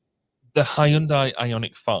the Hyundai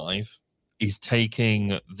Ioniq 5 is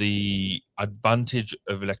taking the advantage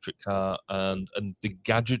of electric car and the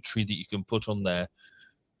gadgetry that you can put on there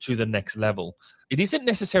to the next level. It isn't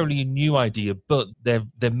necessarily a new idea, but their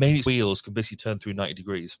main wheels can basically turn through 90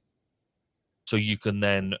 degrees. So you can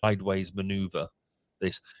then sideways maneuver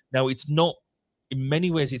this. Now, in many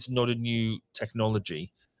ways, it's not a new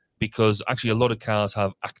technology because actually a lot of cars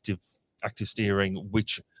have active steering,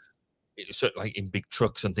 which certainly like in big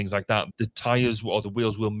trucks and things like that, the tires or the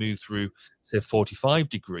wheels will move through, say, 45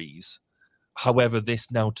 degrees. However,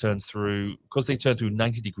 this now turns through, because they turn through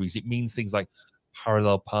 90 degrees, it means things like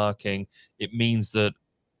parallel parking. It means that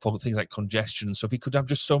for things like congestion and stuff, it could have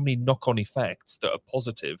just so many knock-on effects that are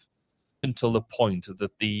positive until the point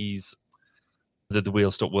that the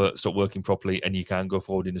wheels stop working properly and you can't go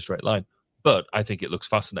forward in a straight line. But I think it looks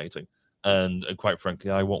fascinating, and quite frankly,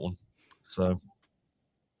 I want one. So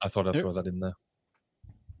I thought I'd throw that in there.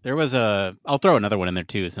 There was I'll throw another one in there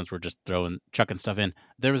too, since we're just chucking stuff in.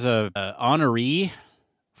 There was a honoree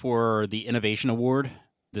for the Innovation Award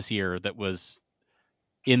this year that was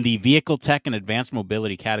in the Vehicle Tech and Advanced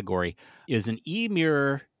Mobility category. Is an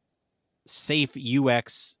e-mirror safe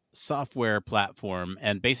UX software platform.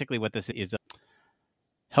 And basically what this is,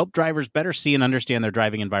 help drivers better see and understand their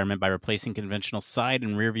driving environment by replacing conventional side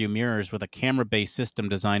and rear view mirrors with a camera-based system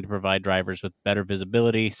designed to provide drivers with better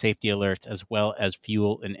visibility, safety alerts, as well as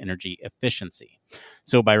fuel and energy efficiency.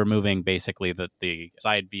 So by removing basically the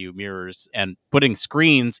side view mirrors and putting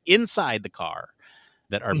screens inside the car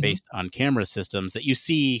that are based on camera systems that you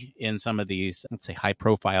see in some of these, let's say,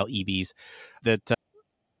 high-profile EVs, that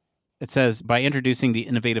it says, by introducing the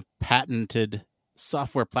innovative patented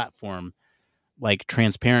software platform like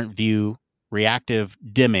transparent view, reactive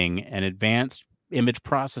dimming, and advanced image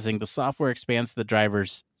processing, the software expands the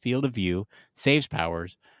driver's field of view, saves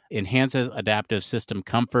powers, enhances adaptive system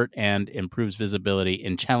comfort, and improves visibility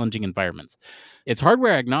in challenging environments. It's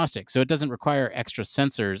hardware agnostic, so it doesn't require extra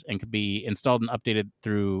sensors and can be installed and updated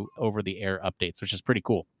through over-the-air updates, which is pretty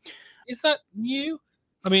cool. Is that new?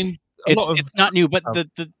 I mean, it's not new, but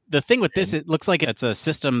the thing with this, it looks like it's a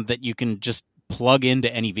system that you can just plug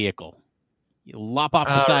into any vehicle. You lop off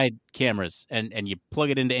the side cameras and you plug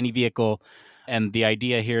it into any vehicle. And the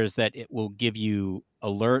idea here is that it will give you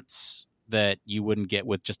alerts that you wouldn't get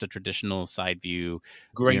with just a traditional side view.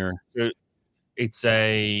 Great. So it's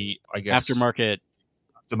I guess aftermarket.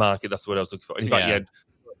 That's what I was looking for. In fact,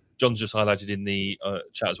 John's just highlighted in the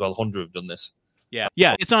chat as well. Honda have done this. Yeah,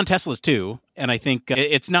 it's on Teslas too, and I think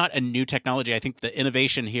it's not a new technology. I think the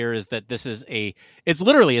innovation here is that it's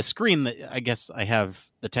literally a screen that I guess I have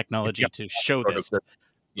the technology to show this.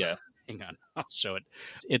 Yeah, hang on, I'll show it.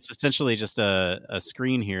 It's essentially just a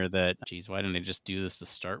screen here that, geez, why didn't I just do this to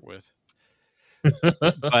start with?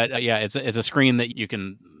 But it's a screen that you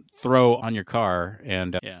can throw on your car,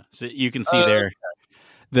 and so you can see there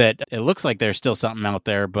that it looks like there's still something out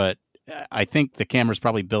there, but I think the camera's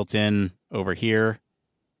probably built in over here.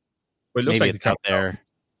 Well, it looks maybe like it's out there.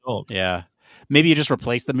 Oh. Yeah. Maybe you just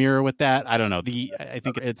replace the mirror with that. I don't know. I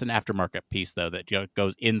think it's an aftermarket piece, though, that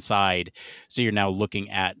goes inside. So you're now looking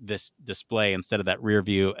at this display instead of that rear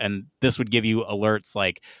view. And this would give you alerts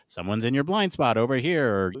like someone's in your blind spot over here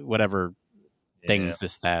or whatever things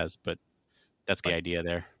this has. But That's the idea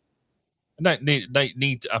there. That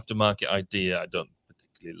neat aftermarket idea, I don't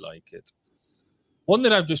particularly like it. One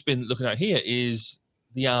that I've just been looking at here is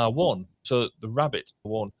the R1. So the Rabbit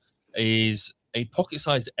one is a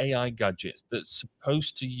pocket-sized AI gadget that's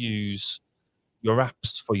supposed to use your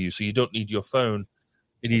apps for you, so you don't need your phone.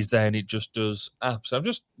 It is there, and it just does apps. I've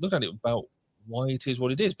just looked at it about why it is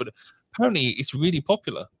what it is, but apparently it's really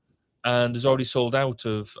popular and has already sold out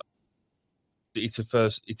of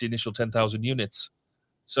its initial 10,000 units.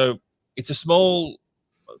 So it's a small,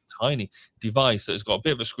 tiny device that has got a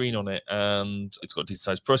bit of a screen on it, and it's got a decent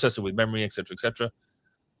sized processor with memory, etc., etc.,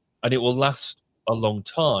 and it will last a long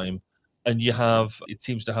time. And it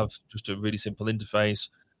seems to have just a really simple interface,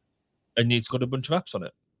 and it's got a bunch of apps on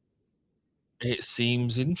it. It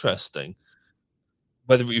seems interesting.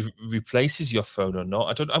 Whether it replaces your phone or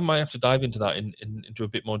not, I might have to dive into that into a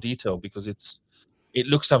bit more detail, because it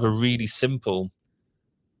looks to have a really simple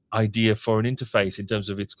idea for an interface in terms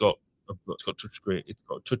of it's got touch screen, it's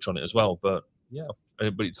got a touch on it as well. But yeah,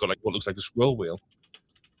 but it's got like what looks like a scroll wheel.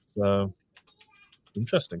 So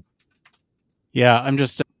interesting. Yeah, I'm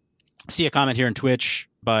just see a comment here in Twitch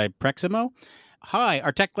by Preximo. Hi,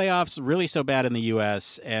 are tech layoffs really so bad in the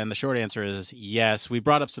U.S.? And the short answer is yes. We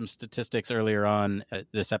brought up some statistics earlier on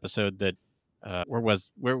this episode that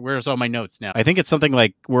where's all my notes now? I think it's something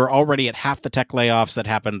like we're already at half the tech layoffs that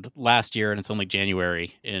happened last year, and it's only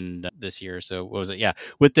January in this year. So what was it? Yeah,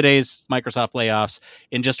 with today's Microsoft layoffs,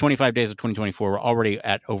 in just 25 days of 2024, we're already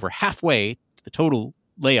at over halfway to the total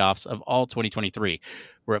layoffs of all 2023.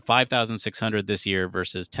 We're at 5,600 this year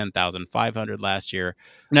versus 10,500 last year.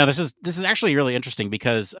 Now, this is actually really interesting,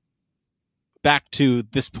 because back to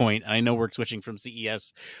this point, I know we're switching from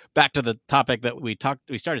CES back to the topic that we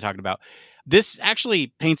started talking about. This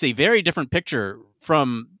actually paints a very different picture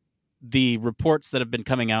from the reports that have been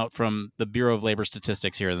coming out from the Bureau of Labor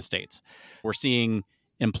Statistics here in the States. We're seeing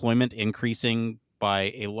employment increasing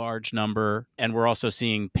by a large number, and we're also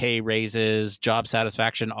seeing pay raises, job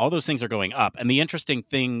satisfaction, all those things are going up. And the interesting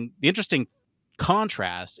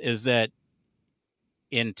contrast is that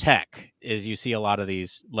in tech is you see a lot of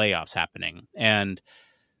these layoffs happening. And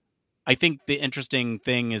I think the interesting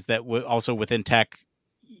thing is that also within tech,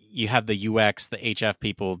 you have the UX, the HF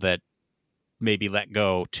people that maybe let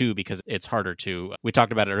go too, because it's harder to, we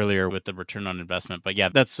talked about it earlier with the return on investment, but yeah,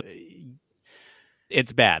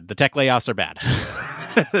 it's bad. The tech layoffs are bad.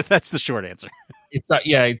 That's the short answer. It's that,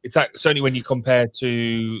 yeah, it's that, certainly when you compare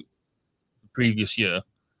to the previous year,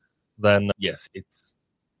 then yes, it's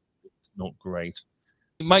not great.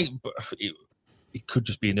 It could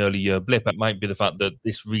just be an early year blip. It might be the fact that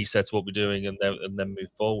this resets what we're doing and then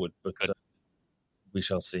move forward. But we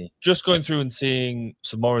shall see. Just going through and seeing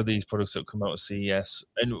some more of these products that come out of CES.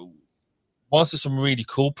 And whilst there's some really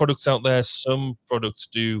cool products out there, some products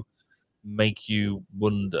do make you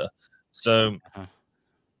wonder. So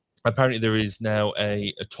apparently there is now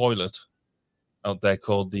a toilet out there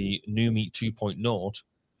called the Numi 2.0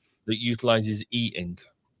 that utilizes e-ink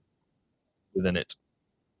within it.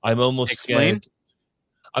 I'm almost scared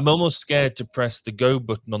to press the go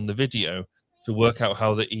button on the video to work out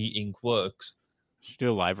how the e-ink works. Should we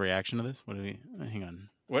do a live reaction to this? Hang on.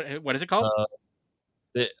 What is it called?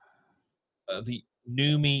 The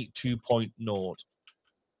Numi 2.0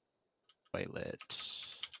 toilet.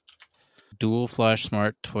 Dual flush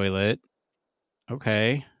smart toilet.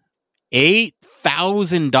 Okay.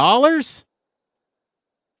 $8,000?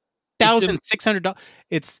 $1,600.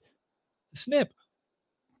 It's a snip.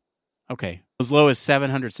 Okay. As low as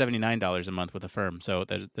 $779 a month with a firm. So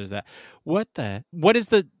there's that. What is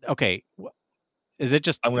the, okay. Is it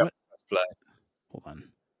just, I'm going to play. Hold on.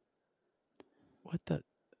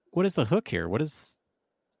 What is the hook here?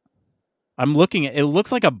 I'm looking at, it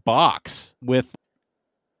looks like a box with.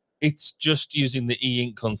 It's just using the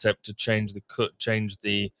e-ink concept to change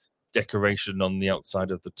the decoration on the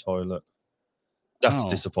outside of the toilet. That's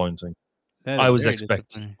disappointing. I was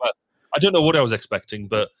expecting. Well, I don't know what I was expecting,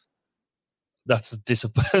 but that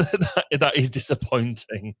is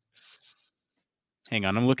disappointing. Hang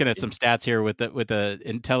on, I'm looking at some stats here with the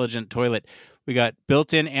intelligent toilet. We got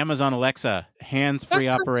built-in Amazon Alexa, hands-free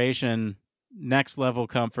operation, next level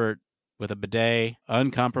comfort with a bidet,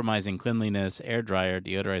 uncompromising cleanliness, air dryer,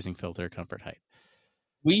 deodorizing filter, comfort height.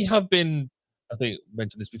 We have been, I think I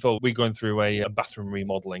mentioned this before, we're going through a bathroom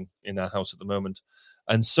remodeling in our house at the moment.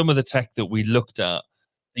 And some of the tech that we looked at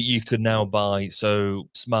that you can now buy, so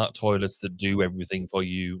smart toilets that do everything for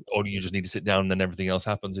you, or you just need to sit down and then everything else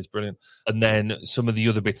happens. It's brilliant. And then some of the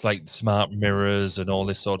other bits like smart mirrors and all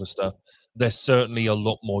this sort of stuff. There's certainly a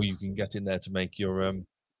lot more you can get in there to make your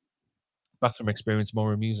bathroom experience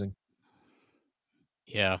more amusing.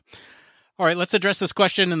 Yeah. All right, let's address this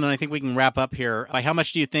question, and then I think we can wrap up here. By how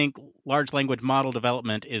much do you think large language model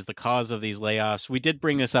development is the cause of these layoffs? We did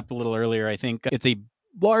bring this up a little earlier. I think it's a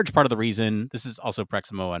large part of the reason. This is also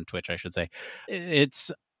Preximo on Twitch, I should say. It's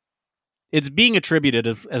being attributed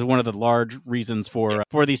as one of the large reasons for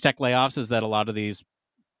these tech layoffs is that a lot of these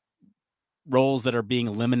roles that are being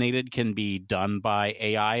eliminated can be done by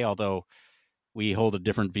AI, although we hold a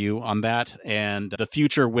different view on that. And the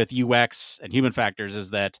future with UX and human factors is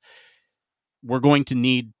that we're going to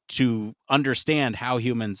need to understand how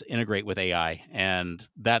humans integrate with AI. And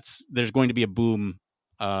there's going to be a boom.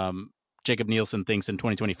 Jacob Nielsen thinks in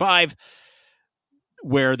 2025,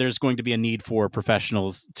 where there's going to be a need for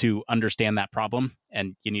professionals to understand that problem.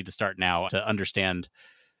 And you need to start now to understand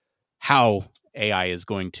how AI is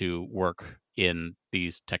going to work in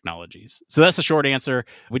these technologies. So that's the short answer.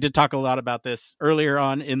 We did talk a lot about this earlier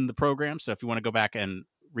on in the program. So if you want to go back and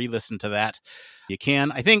re-listen to that, you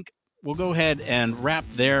can. I think we'll go ahead and wrap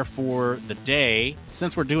there for the day.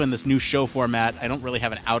 Since we're doing this new show format, I don't really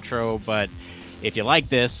have an outro, but if you like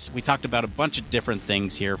this, we talked about a bunch of different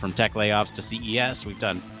things here, from tech layoffs to CES. We've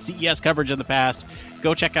done CES coverage in the past.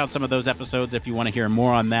 Go check out some of those episodes if you want to hear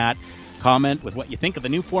more on that. Comment with what you think of the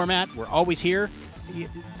new format. We're always here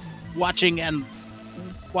watching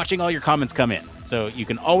all your comments come in. So you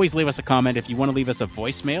can always leave us a comment. If you want to leave us a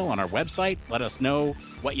voicemail on our website, let us know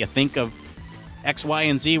what you think of X, Y,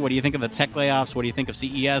 and Z. What do you think of the tech layoffs? What do you think of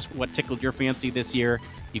CES? What tickled your fancy this year?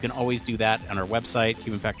 You can always do that on our website,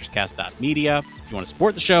 humanfactorscast.media. If you want to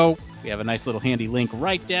support the show, we have a nice little handy link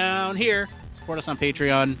right down here. Support us on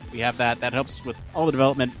Patreon. We have that. That helps with all the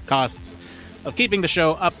development costs of keeping the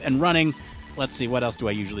show up and running. Let's see, what else do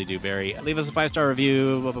I usually do, Barry? Leave us a 5-star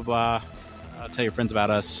review, blah, blah, blah. Tell your friends about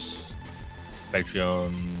us.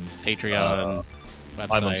 Patreon. Website.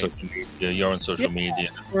 I'm on social media. You're on social media.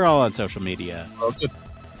 We're all on social media. Oh, good.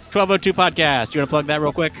 1202 Podcast. You want to plug that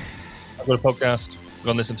real quick? I've got a podcast.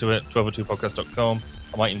 Go and listen to it. 1202podcast.com.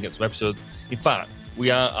 I might even get some episodes. In fact,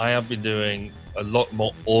 I have been doing a lot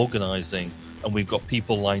more organizing, and we've got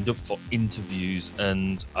people lined up for interviews.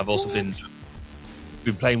 And I've also been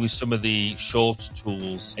playing with some of the short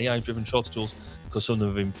tools, AI-driven short tools, because some of them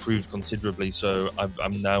have improved considerably. So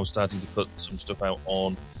I'm now starting to put some stuff out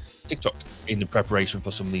on TikTok in the preparation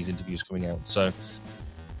for some of these interviews coming out. So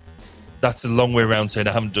that's a long way around saying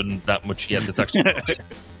I haven't done that much yet. That's actually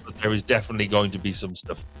but there is definitely going to be some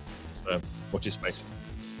stuff. So watch your space.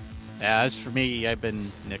 As for me, I've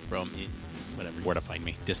been Nick Brom, whatever, where to find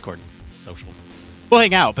me, Discord, social. We'll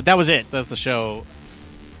hang out, but that was it. That's the show.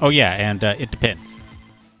 Oh yeah, and it depends.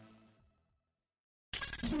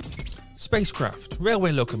 Spacecraft,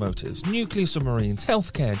 railway locomotives, nuclear submarines,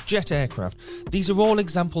 healthcare, jet aircraft. These are all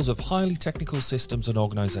examples of highly technical systems and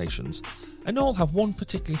organisations, and all have one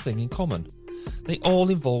particular thing in common. They all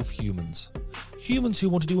involve humans. Humans who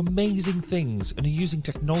want to do amazing things and are using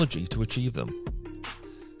technology to achieve them.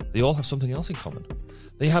 They all have something else in common.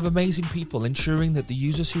 They have amazing people ensuring that the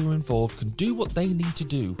users who are involved can do what they need to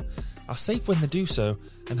do, are safe when they do so,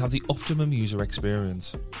 and have the optimum user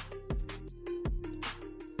experience.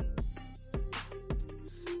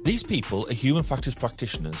 These people are human factors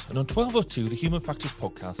practitioners, and on 1202, the Human Factors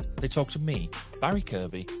podcast, they talk to me, Barry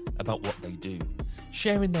Kirby, about what they do,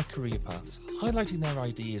 sharing their career paths, highlighting their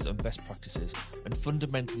ideas and best practices, and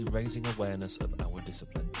fundamentally raising awareness of our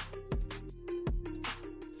discipline.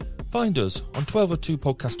 Find us on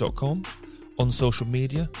 1202podcast.com, on social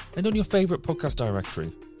media, and on your favourite podcast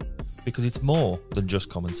directory, because it's more than just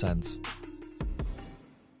common sense.